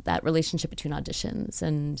that relationship between auditions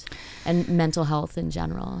and mental health in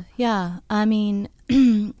general. Yeah, I mean,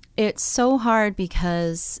 it's so hard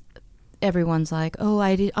because everyone's like, oh,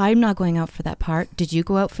 I'm not going out for that part. Did you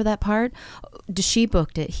go out for that part? She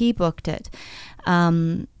booked it. He booked it.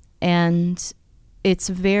 And it's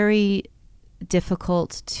very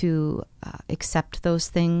difficult to accept those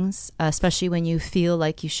things, especially when you feel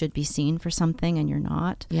like you should be seen for something and you're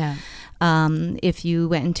not. Yeah. If you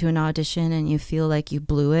went into an audition and you feel like you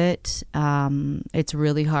blew it, it's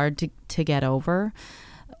really hard to get over,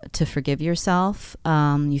 to forgive yourself.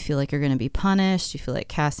 You feel like you're going to be punished. You feel like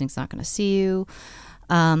casting's not going to see you.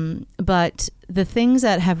 But the things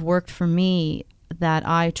that have worked for me that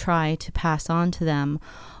I try to pass on to them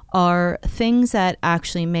are things that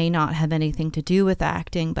actually may not have anything to do with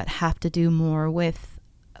acting, but have to do more with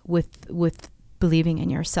believing in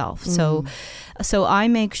yourself. So I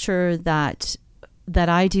make sure that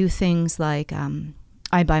I do things like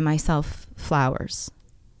I buy myself flowers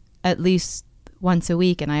at least once a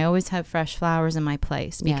week, and I always have fresh flowers in my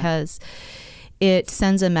place because it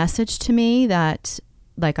sends a message to me that,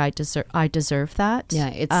 like, I deserve that. Yeah,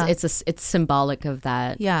 it's symbolic of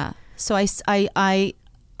that. Yeah. So I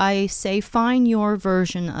say, find your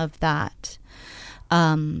version of that.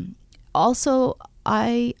 Also,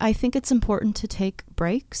 I think it's important to take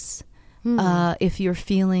breaks. If you're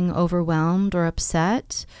feeling overwhelmed or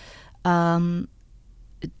upset, don't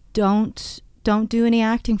do any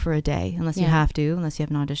acting for a day unless you have to, unless you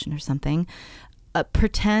have an audition or something.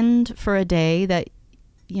 Pretend for a day that,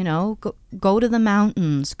 you know, go to the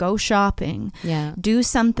mountains, go shopping, do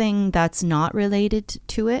something that's not related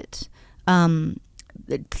to it.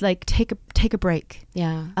 Like take a break.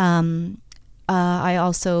 Yeah. I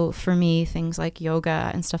also, for me, things like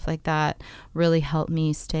yoga and stuff like that really help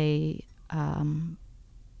me stay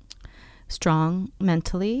strong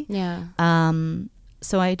mentally. Yeah.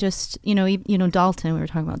 So I just, you know, Dalton, we were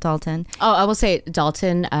talking about Dalton. Oh, I will say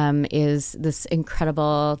Dalton is this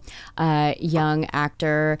incredible young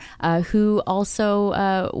actor who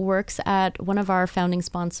also works at one of our founding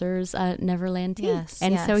sponsors, Neverland Tea. Yes,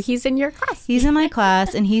 and so he's in your class. He's in my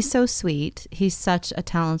class, and he's so sweet. He's such a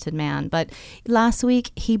talented man. But last week,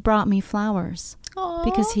 he brought me flowers. Aww.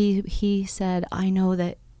 Because he said, I know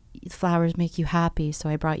that flowers make you happy, so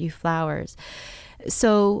I brought you flowers.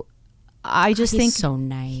 So I just think so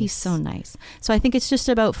nice. He's so nice. So I think it's just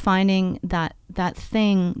about finding that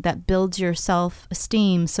thing that builds your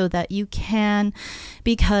self-esteem so that you can,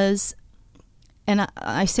 because, and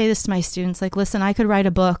I say this to my students, like, listen, I could write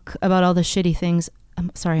a book about all the shitty things.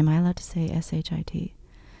 I'm sorry, am I allowed to say S-H-I-T?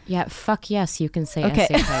 Yeah, fuck yes, you can say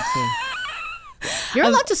S-H-I-T. You're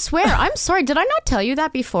allowed to swear. I'm sorry. Did I not tell you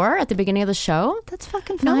that before at the beginning of the show? That's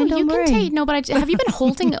fucking fine. No, you can take. No, but have you been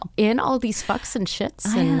holding in all these fucks and shits?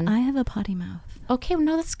 I have a potty mouth. Okay,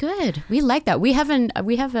 no, that's good. We like that. We have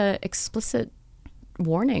a explicit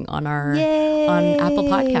warning on our on Apple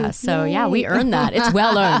Podcasts. So yeah, we earned that. It's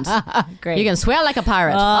well earned. Great. You can swear like a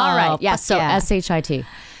pirate. All right. Yeah. So S-H-I-T.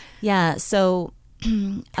 Yeah. So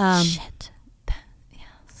shit.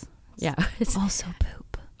 Yeah. Also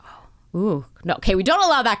poop. Ooh, no. Okay, we don't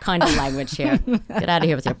allow that kind of language here. Get out of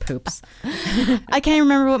here with your poops. I can't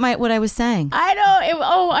remember what I was saying. I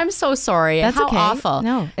know. I'm so sorry. That's How okay. awful.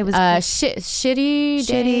 No, it was shitty.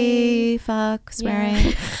 shitty. Fuck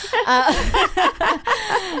swearing.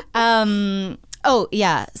 Oh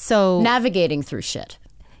yeah. So Navigating through shit.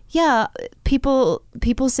 yeah, people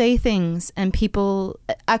say things, and people.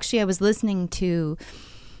 Actually, I was listening to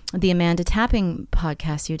the Amanda Tapping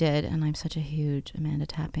podcast you did, and I'm such a huge Amanda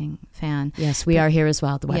Tapping fan. Yes, we are here as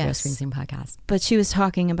well, the Wide Yes. Springsteen podcast. But she was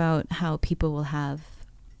talking about how people will have,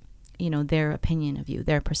 their opinion of you,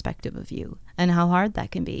 their perspective of you, and how hard that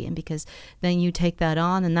can be. And because then you take that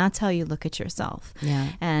on, and that's how you look at yourself.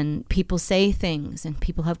 Yeah. And people say things, and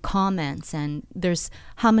people have comments, and there's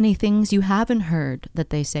how many things you haven't heard that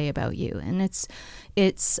they say about you, and it's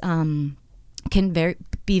can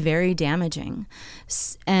be very damaging.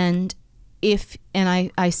 And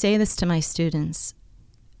I say this to my students,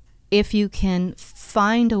 if you can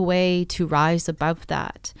find a way to rise above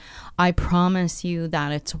that, I promise you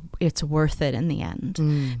that it's worth it in the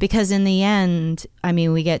end. Because in the end,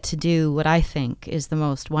 we get to do what I think is the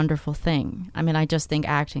most wonderful thing. I just think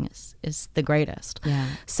acting is the greatest. Yeah.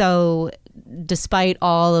 So despite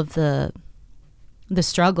all of the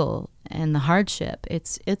struggle and the hardship,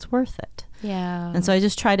 it's worth it. Yeah. And so I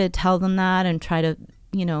just try to tell them that, and try to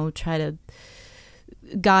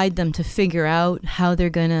guide them to figure out how they're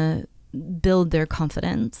going to build their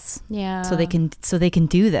confidence. Yeah. So they can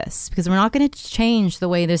do this, because we're not going to change the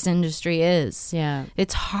way this industry is. Yeah.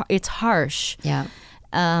 It's harsh. Yeah.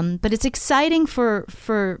 But it's exciting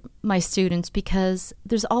for my students, because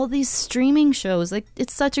there's all these streaming shows. Like,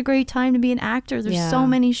 it's such a great time to be an actor. There's so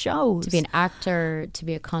many shows. To be an actor, to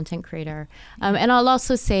be a content creator. And I'll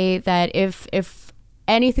also say that if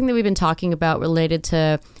anything that we've been talking about related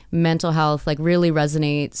to mental health really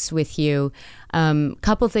resonates with you,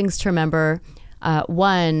 couple things to remember.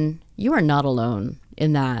 One, you are not alone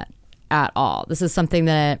in that at all. This is something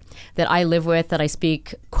that I live with, that I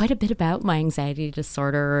speak quite a bit about, my anxiety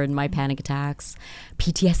disorder and my panic attacks,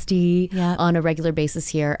 PTSD on a regular basis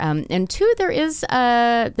here. And two,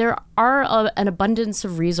 there are an abundance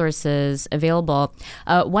of resources available.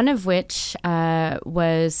 One of which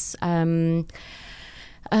was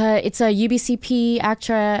it's a UBCP,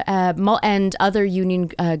 ACTRA, and other union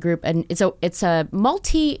group, and it's a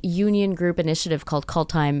multi-union group initiative called Call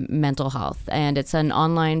Time Mental Health, and it's an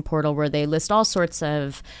online portal where they list all sorts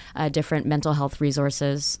of different mental health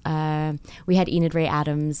resources. We had Enid Ray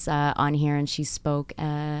Adams on here, and she spoke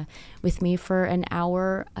with me for an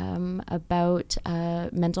hour about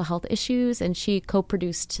mental health issues, and she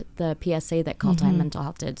co-produced the PSA that Call Time Mental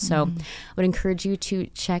Health did. So I would encourage you to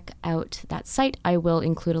check out that site. I will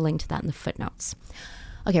include a link to that in the footnotes.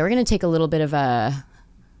 Okay, we're going to take a little bit of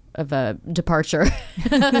a departure.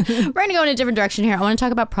 We're going to go in a different direction here. I want to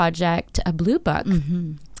talk about Project Blue Book.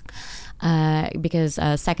 Because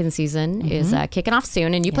second season is kicking off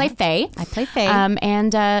soon, and you play Faye. I play Faye.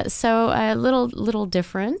 And so a little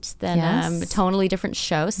different than tonally different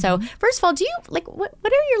show. So first of all, do you what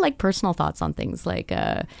are your personal thoughts on things like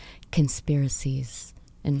conspiracies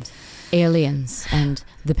and aliens and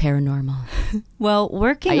the paranormal? Well,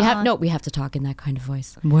 we have to talk in that kind of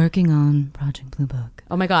voice. Working on Project Blue Book.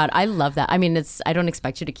 Oh my God, I love that. I don't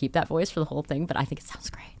expect you to keep that voice for the whole thing, but I think it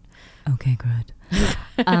sounds great. Okay, good.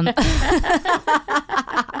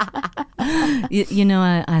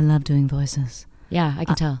 I love doing voices. Yeah, I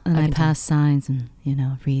can tell. And I pass signs and,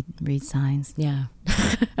 read signs. Yeah.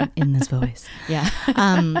 In this voice. Yeah.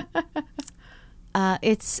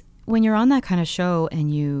 It's when you're on that kind of show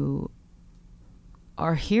and you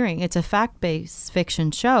are hearing, it's a fact-based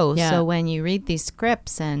fiction show. Yeah. So when you read these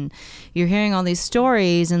scripts and you're hearing all these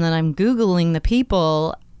stories, and then I'm Googling the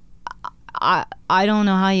people, I don't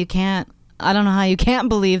know how you can't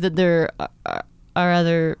believe that there are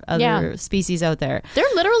other species out there. There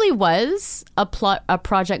literally was a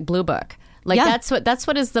Project Blue Book. That's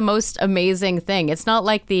what is the most amazing thing. It's not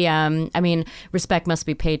like the respect must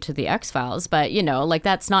be paid to the X-Files, but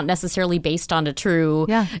that's not necessarily based on a true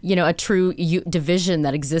division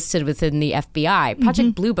that existed within the FBI.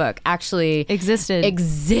 Project Blue Book actually existed.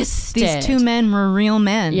 These two men were real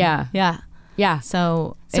men. Yeah.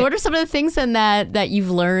 So what are some of the things then that you've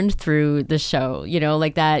learned through the show,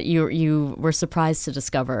 that you were surprised to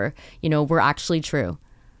discover, were actually true?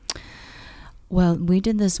 Well, we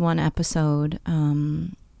did this one episode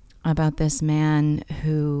about this man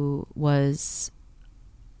who was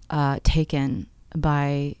taken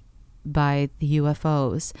by the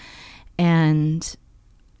UFOs, and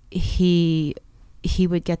he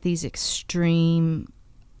would get these extreme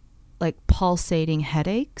like pulsating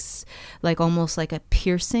headaches, like almost like a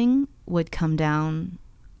piercing would come down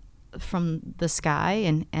from the sky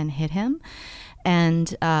and hit him.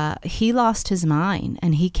 And he lost his mind,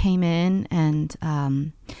 and he came in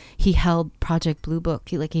and he held Project Blue Book.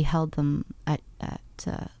 He held them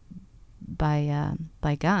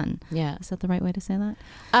by gun. Yeah. Is that the right way to say that?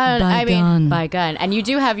 I mean, by gun. And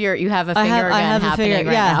you have a finger gun happening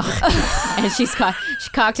right now. And she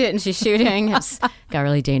cocked it and she's shooting. It's got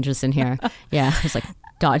really dangerous in here. Yeah. It's like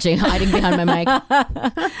dodging, hiding behind my mic.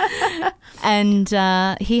 And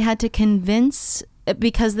he had to convince,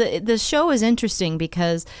 because the show is interesting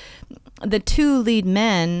because the two lead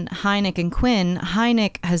men, Hynek and Quinn,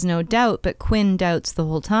 Hynek has no doubt, but Quinn doubts the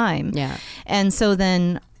whole time. Yeah. And so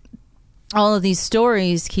then all of these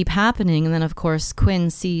stories keep happening, and then of course Quinn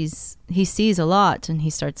sees a lot, and he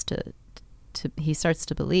starts to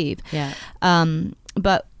believe. Yeah.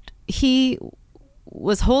 But he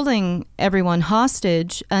was holding everyone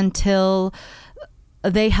hostage until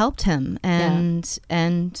they helped him and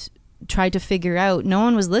tried to figure out. No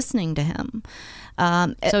one was listening to him.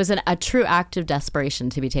 So it was a true act of desperation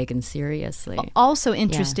to be taken seriously. Also,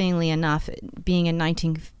 interestingly enough, being in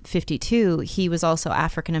 1952, he was also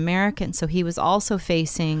African American, so he was also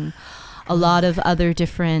facing a lot of other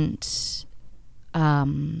different. He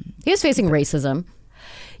was facing racism.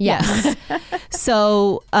 Yes.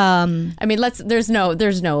 So, I mean, there's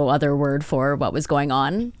no other word for what was going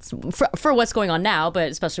on for what's going on now, but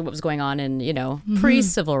especially what was going on in,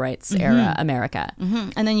 pre-civil rights era America. Mm-hmm.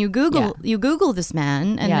 And then you Google this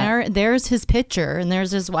man, and there's his picture, and there's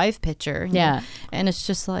his wife picture. Yeah. And it's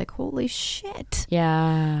just like, holy shit.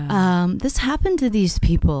 Yeah. This happened to these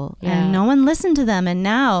people, and no one listened to them. And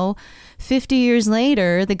now, 50 years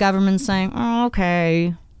later, the government's saying, oh,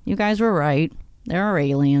 okay, you guys were right. There are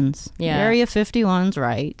aliens. Yeah. Area 51's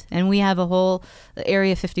right. And we have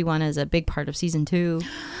Area 51 is a big part of season 2.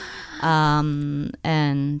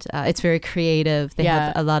 And it's very creative. They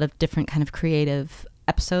have a lot of different kind of creative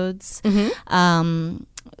episodes. Mm-hmm.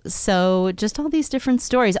 So just all these different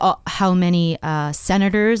stories. How many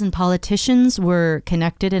senators and politicians were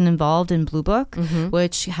connected and involved in Blue Book,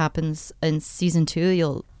 which happens in season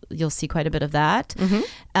 2. You'll see quite a bit of that.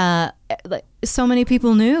 Mm-hmm. So many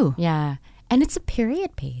people knew. Yeah. And it's a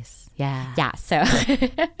period piece. Yeah. Yeah.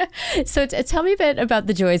 So tell me a bit about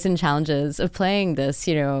the joys and challenges of playing this,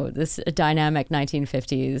 this dynamic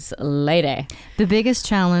 1950s lady. The biggest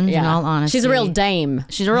challenge, in all honesty. She's a real dame.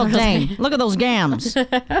 She's a real dame. Look at those gams. She's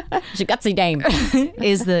a gutsy dame.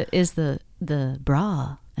 is the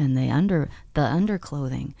bra and the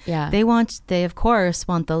underclothing. Yeah. They of course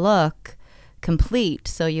want the look complete.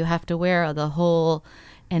 So you have to wear the whole.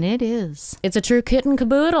 And it's a true kit and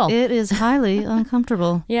caboodle. It is highly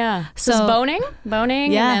uncomfortable. Yeah. So boning,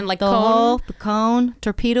 and then like the cone,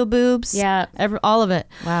 torpedo boobs. Yeah. All of it.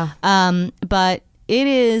 Wow. But it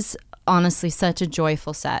is honestly such a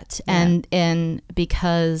joyful set. Yeah. And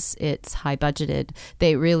because it's high budgeted,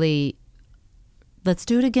 they really, let's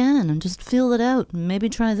do it again and just feel it out. Maybe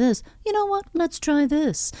try this. You know what? Let's try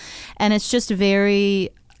this. And it's just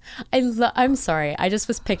very... I'm sorry. I just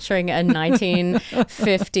was picturing a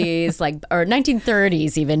 1950s, or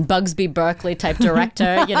 1930s even, Bugsby Berkeley type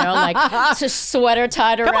director, just sweater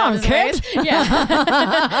tied around his waist.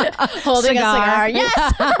 Yeah. Holding a cigar.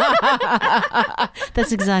 Yes.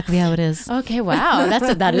 That's exactly how it is. Okay, wow.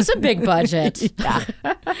 That is a big budget. Yeah.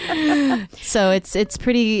 So it's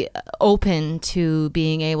pretty open to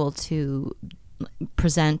being able to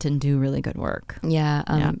present and do really good work.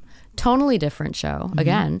 Yeah. Tonally different show. Mm-hmm.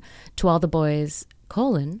 Again, To All the Boys,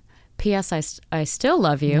 P.S. I Still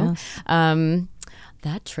Love You. Yes.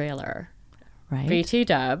 That trailer. Right. BT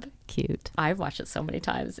dub. Cute. I've watched it so many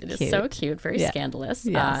times. It is so cute, very scandalous.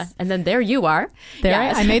 Yes. And then there you are.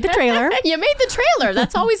 I made the trailer. You made the trailer.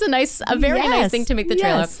 That's always a very nice thing to make the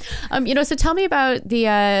trailer. Yes. So tell me about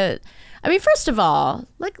the... first of all,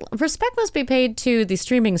 respect must be paid to the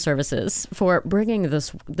streaming services for bringing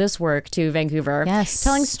this work to Vancouver. Yes,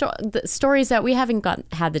 telling stories that we haven't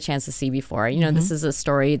had the chance to see before. Mm-hmm. This is a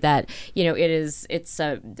story that it's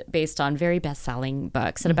based on very best-selling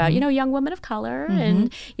books and about young women of color,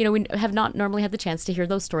 and we have not normally had the chance to hear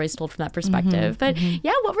those stories told from that perspective. But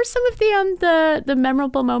what were some of the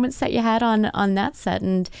memorable moments that you had on that set,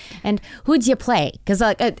 and who'd you play? Because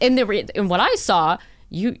in what I saw.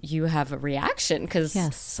 You have a reaction because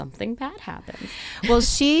something bad happens. Well,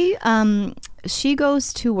 she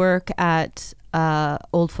goes to work at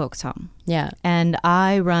old folks home. Yeah, and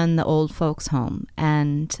I run the old folks home.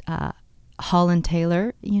 And Holland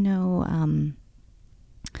Taylor,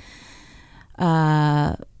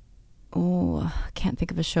 I can't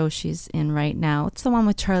think of a show she's in right now. It's the one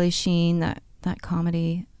with Charlie Sheen, that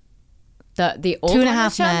comedy. The old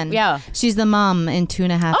 2.5 Men. Yeah. She's the mom in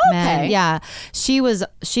 2.5 Men. Yeah. She was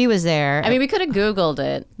there. I mean, we could have Googled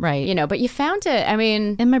it. Right. You know, but you found it. I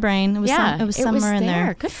mean, in my brain. It was it was somewhere in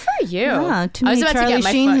there. Good for you. Yeah, too many Charlie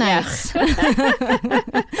Sheen nights. Yeah.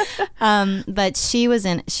 But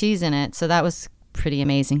she's in it, so that was pretty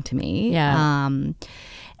amazing to me. Yeah.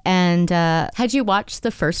 And had you watched the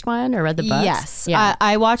first one or read the books? Yes. Yeah.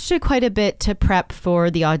 I watched it quite a bit to prep for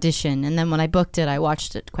the audition, and then when I booked it, I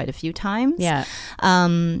watched it quite a few times. Yeah.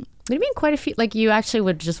 What do you mean quite a few? Like you actually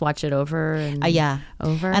would just watch it over and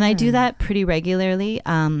over? And I do that pretty regularly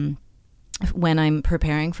when I'm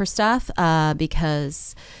preparing for stuff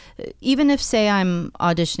because even if, say, I'm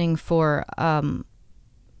auditioning for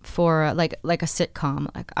like a sitcom,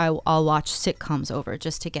 like I'll watch sitcoms over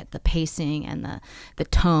just to get the pacing and the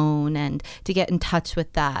tone and to get in touch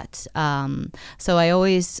with that. So I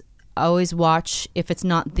always watch, if it's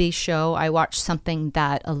not the show, I watch something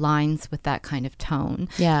that aligns with that kind of tone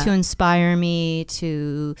to inspire me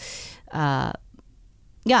to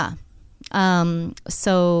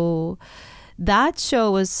so that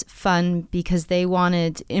show was fun because they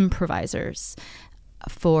wanted improvisers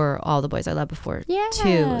for All the Boys I Loved Before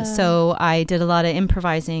too. So I did a lot of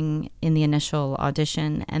improvising in the initial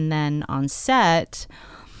audition, and then on set,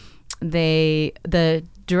 the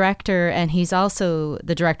director, and he's also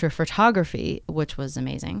the director of photography, which was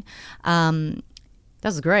amazing. That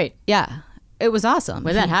was great. Yeah, it was awesome.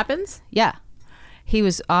 When that happens? Yeah. He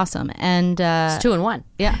was awesome. And it's 2 in 1.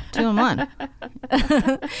 Yeah, 2 in 1.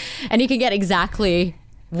 And he can get exactly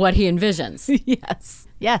what he envisions.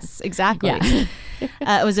 Yes, exactly. Yeah.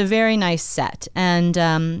 It was a very nice set,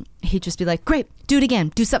 and he'd just be like, "Great, do it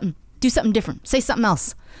again. Do something different. Say something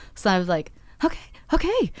else." So I was like, "Okay."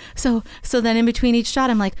 So then in between each shot,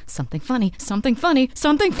 I'm like, something funny. So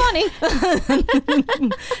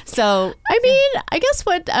I mean, I guess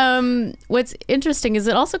what's interesting is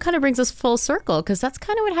it also kind of brings us full circle, because that's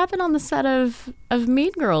kind of what happened on the set of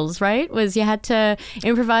Mean Girls, right? Was you had to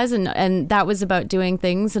improvise, and that was about doing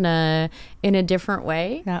things in a different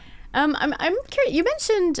way. Yeah. I'm curious. You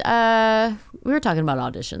mentioned we were talking about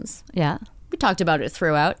auditions. Yeah. We talked about it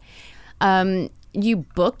throughout. You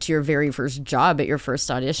booked your very first job at your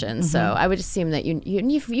first audition, mm-hmm. so I would assume that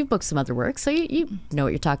you've booked some other work, so you know what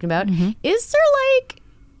you're talking about. Mm-hmm. Is there like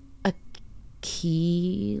a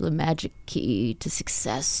magic key to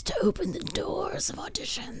success to open the doors of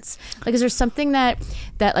auditions? Like, is there something that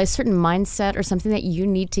like a certain mindset or something that you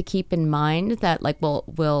need to keep in mind that like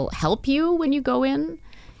will help you when you go in?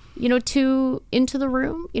 Into the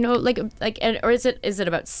room, or is it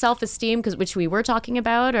about self-esteem, which we were talking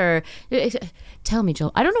about, or tell me,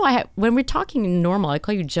 Jill. I don't know. When we're talking normal, I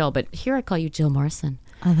call you Jill, but here I call you Jill Morrison.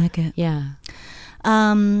 I like it. Yeah.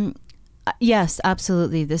 Yes,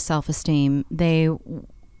 absolutely. The self-esteem.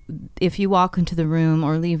 If you walk into the room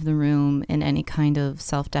or leave the room in any kind of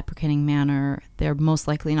self-deprecating manner, they're most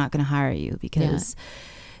likely not going to hire you because,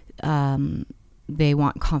 they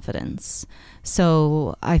want confidence.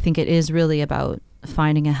 So I think it is really about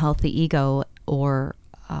finding a healthy ego or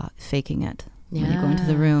faking it when you go into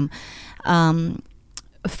the room.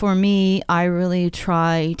 For me, I really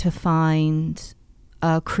try to find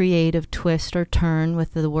a creative twist or turn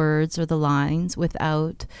with the words or the lines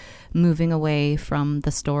without moving away from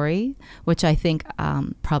the story, which I think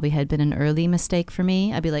probably had been an early mistake for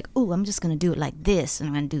me. I'd be like, "Oh, I'm just going to do it like this, and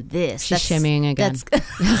I'm going to do this." She's shimmying again.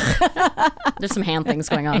 There's some hand things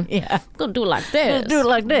going on. Yeah, I'm going to do it like this. Do it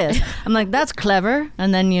like this. I'm like, "That's clever,"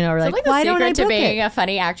 and then we're like, "Why don't I to book being it? a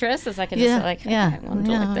funny actress is I can just I want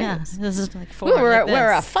to do it like this. This is like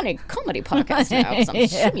we're a funny comedy podcast now. So I'm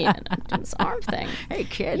shimmying and doing this arm thing. Hey,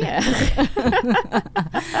 kid. Yeah.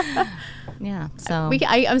 Yeah. So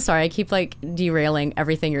I'm sorry. I keep like derailing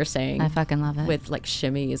everything you're saying. I fucking love it with like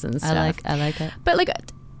shimmies and stuff. I like it. But like,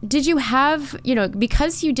 did you have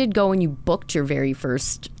because you did go and you booked your very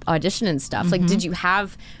first audition and stuff? Mm-hmm. Like,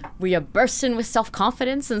 were you bursting with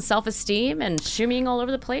self-confidence and self-esteem and shimmying all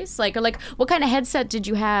over the place? Like, or like, what kind of headset did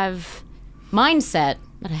you have? Mindset,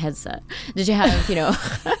 not a headset. Did you have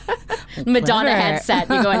Madonna headset?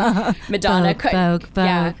 You going Madonna, Vogue.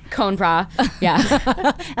 Yeah, cone bra,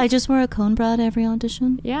 yeah. I just wear a cone bra at every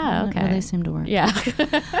audition. Yeah, okay. It really seemed to work. Yeah.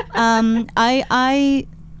 I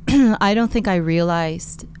don't think I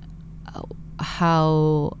realized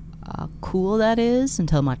how cool that is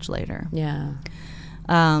until much later. Yeah.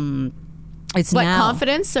 It's what, now.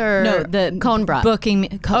 Confidence or no, the cone bra?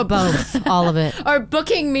 Booking, both, all of it. Or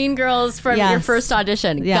booking Mean Girls from your first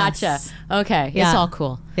audition. Yes. Gotcha. Okay, Yeah. It's all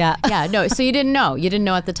cool. Yeah. Yeah, no, so you didn't know. You didn't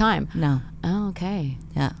know at the time. No. Oh, okay.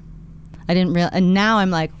 Yeah. I didn't realize, and now I'm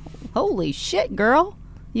like, holy shit, girl,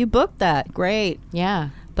 you booked that, great.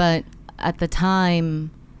 Yeah. But at the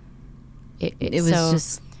time, it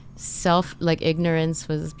was so just ignorance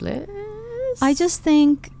was bliss. I just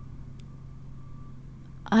think,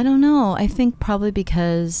 I don't know. I think probably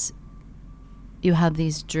because you have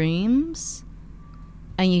these dreams,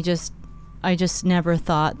 and I just never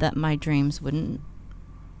thought that my dreams wouldn't,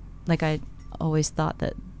 I always thought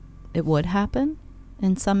that it would happen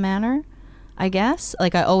in some manner, I guess. I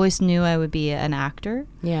always knew I would be an actor.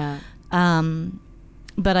 Yeah.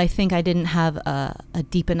 But I think I didn't have a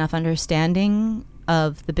deep enough understanding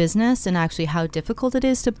of the business and actually how difficult it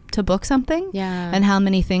is to book something. Yeah. And how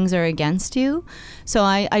many things are against you. So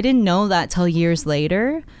I didn't know that till years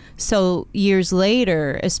later. So years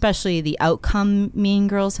later, especially the outcome Mean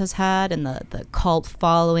Girls has had, and the cult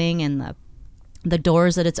following, and the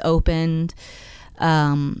doors that it's opened,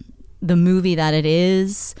 the movie that it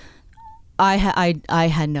is, I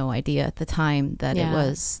had no idea at the time that it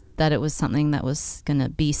was something that was going to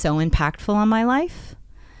be so impactful on my life.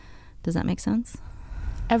 Does that make sense?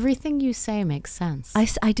 Everything you say makes sense.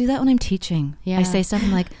 I do that when I'm teaching. Yeah. I say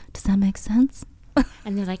something like, does that make sense?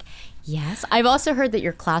 And they're like, yes. I've also heard that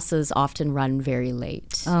your classes often run very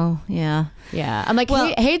late. Oh, yeah. Yeah. I'm like,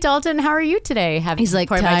 hey, Dalton, how are you today? He's like,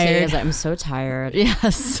 tired. He's like, I'm so tired.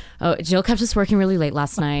 Yes. Oh, Jill kept us working really late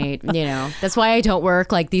last night. That's why I don't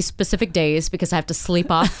work these specific days, because I have to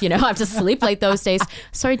sleep off. I have to sleep late those days.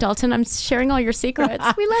 Sorry, Dalton, I'm sharing all your secrets.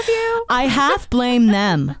 We love you. I half blame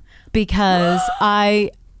them because You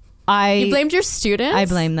blamed your students? I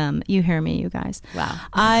blame them. You hear me, you guys.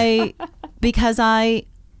 Wow. Because I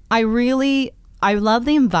love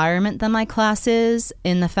the environment that my class is,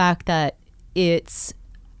 in the fact that it's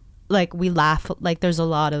we laugh, there's a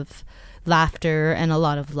lot of laughter and a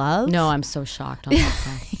lot of love. No, I'm so shocked on that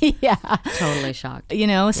class. Yeah. Totally shocked.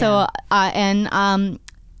 So,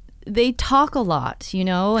 they talk a lot,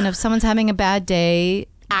 and if someone's having a bad day.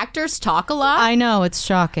 Actors talk a lot? I know, it's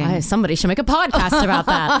shocking. Somebody should make a podcast about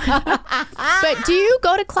that. But do you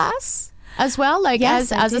go to class as well?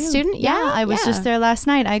 Yes, as a student? Yeah, I was just there last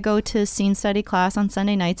night. I go to scene study class on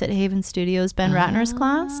Sunday nights at Haven Studios, Ben Ratner's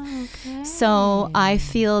class. Okay. So I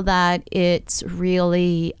feel that it's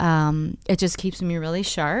really, it just keeps me really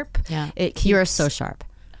sharp. Yeah. You're so sharp.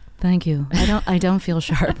 Thank you. I don't feel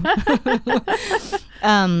sharp.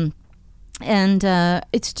 And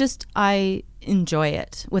it's just, I enjoy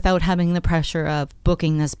it without having the pressure of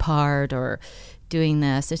booking this part or doing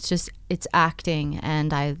this. It's acting,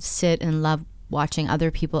 and I sit and love watching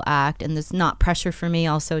other people act, and there's not pressure for me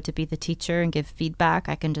also to be the teacher and give feedback.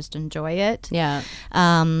 I can just enjoy it. Yeah.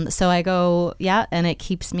 So I go, and it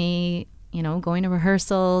keeps me, going to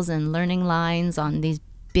rehearsals and learning lines on these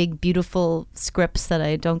big, beautiful scripts that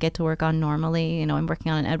I don't get to work on normally. I'm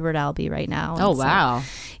working on an Edward Albee right now. Oh, wow.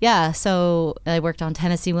 Yeah. So I worked on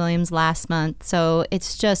Tennessee Williams last month. So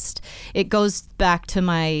it's just, it goes back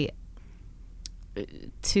to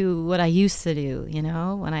to what I used to do,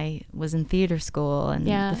 when I was in theater school, and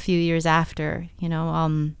a few years after,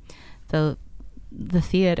 the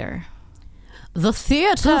theater. The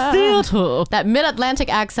theater. That mid-Atlantic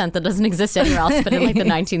accent that doesn't exist anywhere else but in the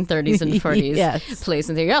 1930s and 40s. Yes. Plays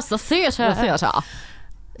in there. Yes, the theater. The theater.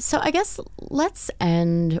 So I guess let's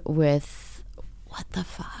end with what the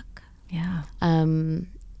fuck. Yeah.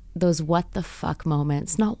 Those what the fuck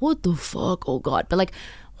moments. Not what the fuck, oh God, but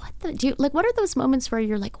what are those moments where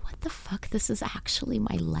you're like, what the fuck, this is actually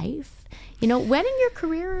my life? When in your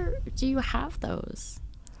career do you have those?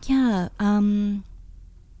 Yeah.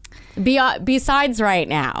 Besides right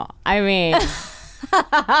now, I mean,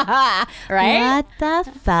 right? What the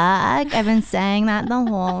fuck? I've been saying that the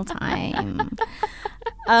whole time.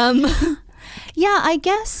 Yeah, I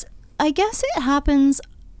guess it happens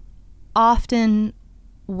often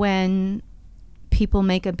when people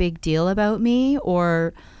make a big deal about me,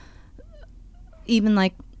 or even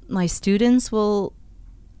my students will,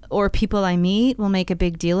 or people I meet will make a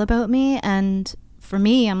big deal about me, and for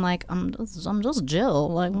me, I'm like, I'm just Jill.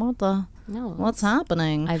 What's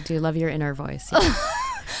happening? I do love your inner voice. Yeah. Oh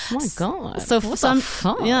my God. So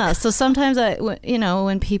so sometimes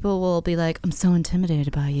when people will be like, I'm so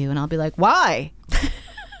intimidated by you, and I'll be like, why?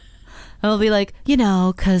 And I'll be like,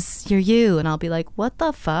 because you're you, and I'll be like, what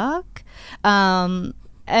the fuck? And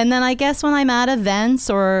then I guess when I'm at events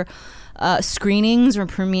or screenings or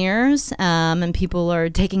premieres, and people are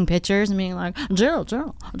taking pictures and being like, Jill,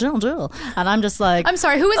 and I'm just like, I'm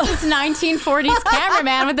sorry, who is this 1940s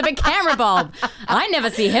cameraman with the big camera bulb? I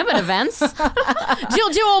never see him at events.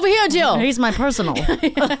 Jill, over here, Jill. He's my personal.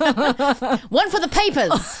 One for the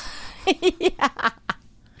papers. Yeah.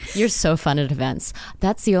 You're so fun at events.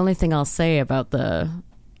 That's the only thing I'll say about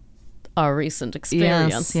our recent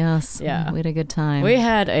experience. Yes. Yeah. We had a good time. We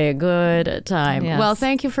had a good time. Yes. Well,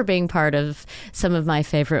 thank you for being part of some of my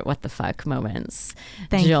favorite what the fuck moments.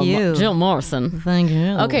 Thank you. Jill Morrison. Thank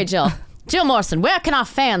you. Okay, Jill. Jill Morrison, where can our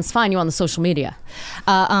fans find you on the social media?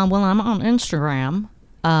 Well, I'm on Instagram.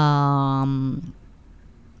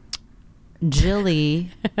 Jilly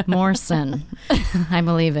Morrison, I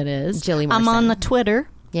believe it is. Jilly Morrison. I'm on the Twitter.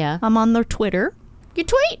 Yeah. I'm on the Twitter. You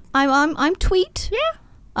tweet? I'm tweet. Yeah.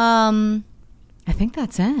 I think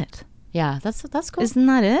that's it. Yeah, that's cool. Isn't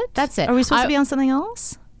that it? That's it. Are we supposed to be on something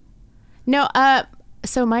else? No,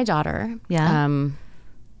 so my daughter, Yeah.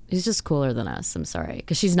 is just cooler than us. I'm sorry,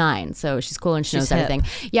 because she's 9, so she's cool and she She's knows hip.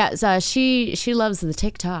 everything. Yeah, so she loves the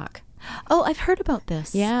TikTok. Oh, I've heard about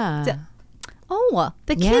this. Yeah. Oh,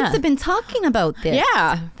 the kids Yeah. have been talking about this.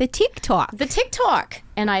 Yeah. The TikTok. The TikTok,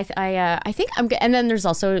 and I think and then there's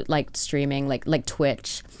also like streaming, like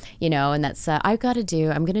Twitch, and that's I'm gonna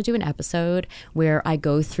do an episode where I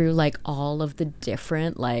go through like all of the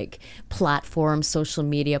different like platforms, social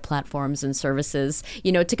media platforms and services,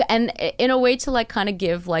 and in a way to like kind of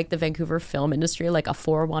give like the Vancouver film industry like a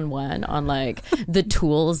 411 on like the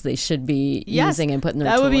tools they should be using and putting their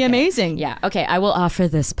that would be toolkit. amazing. Yeah. Okay. I will offer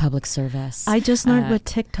this public service. I just learned what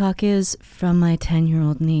TikTok is from my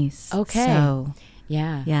 10-year-old niece. Okay. So,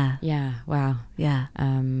 Yeah. Yeah. Yeah. Wow. yeah.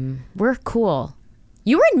 We're cool.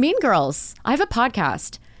 You were in Mean Girls. I have a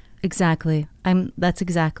podcast. Exactly. That's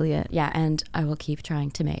exactly it. Yeah, and I will keep trying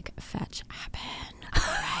to make fetch happen. All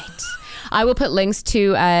right. I will put links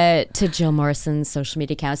to Jill Morrison's social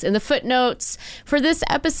media accounts in the footnotes for this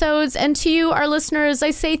episode. And to you, our listeners,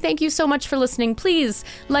 I say thank you so much for listening. Please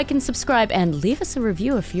like and subscribe and leave us a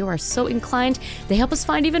review if you are so inclined. They help us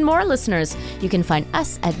find even more listeners. You can find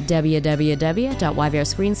us at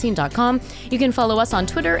www.yvrscreenscene.com. You can follow us on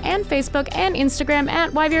Twitter and Facebook and Instagram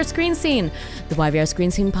at YVR Screen Scene. The YVR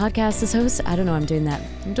Screen Scene podcast is hosted. I don't know. I'm doing that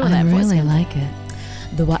I voice really again. like it.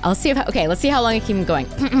 Let's see how long I keep going.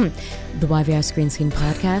 The YVR Screen Scene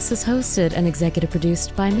podcast is hosted and executive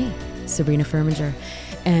produced by me, Sabrina Furminger,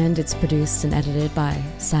 and it's produced and edited by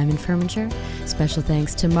Simon Furminger. Special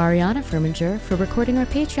thanks to Mariana Furminger for recording our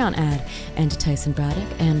Patreon ad, and to Tyson Braddock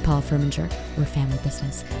and Paul Furminger, we're family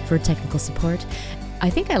business, for technical support. I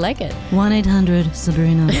think I like it.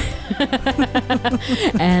 1-800-SABRINA.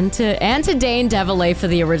 and to Dane Devilay for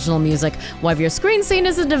the original music. YVR Screen Scene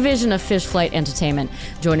is a division of Fish Flight Entertainment.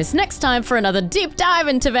 Join us next time for another deep dive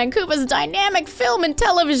into Vancouver's dynamic film and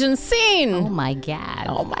television scene. Oh my God.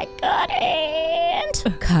 Oh my God.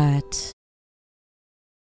 And cut.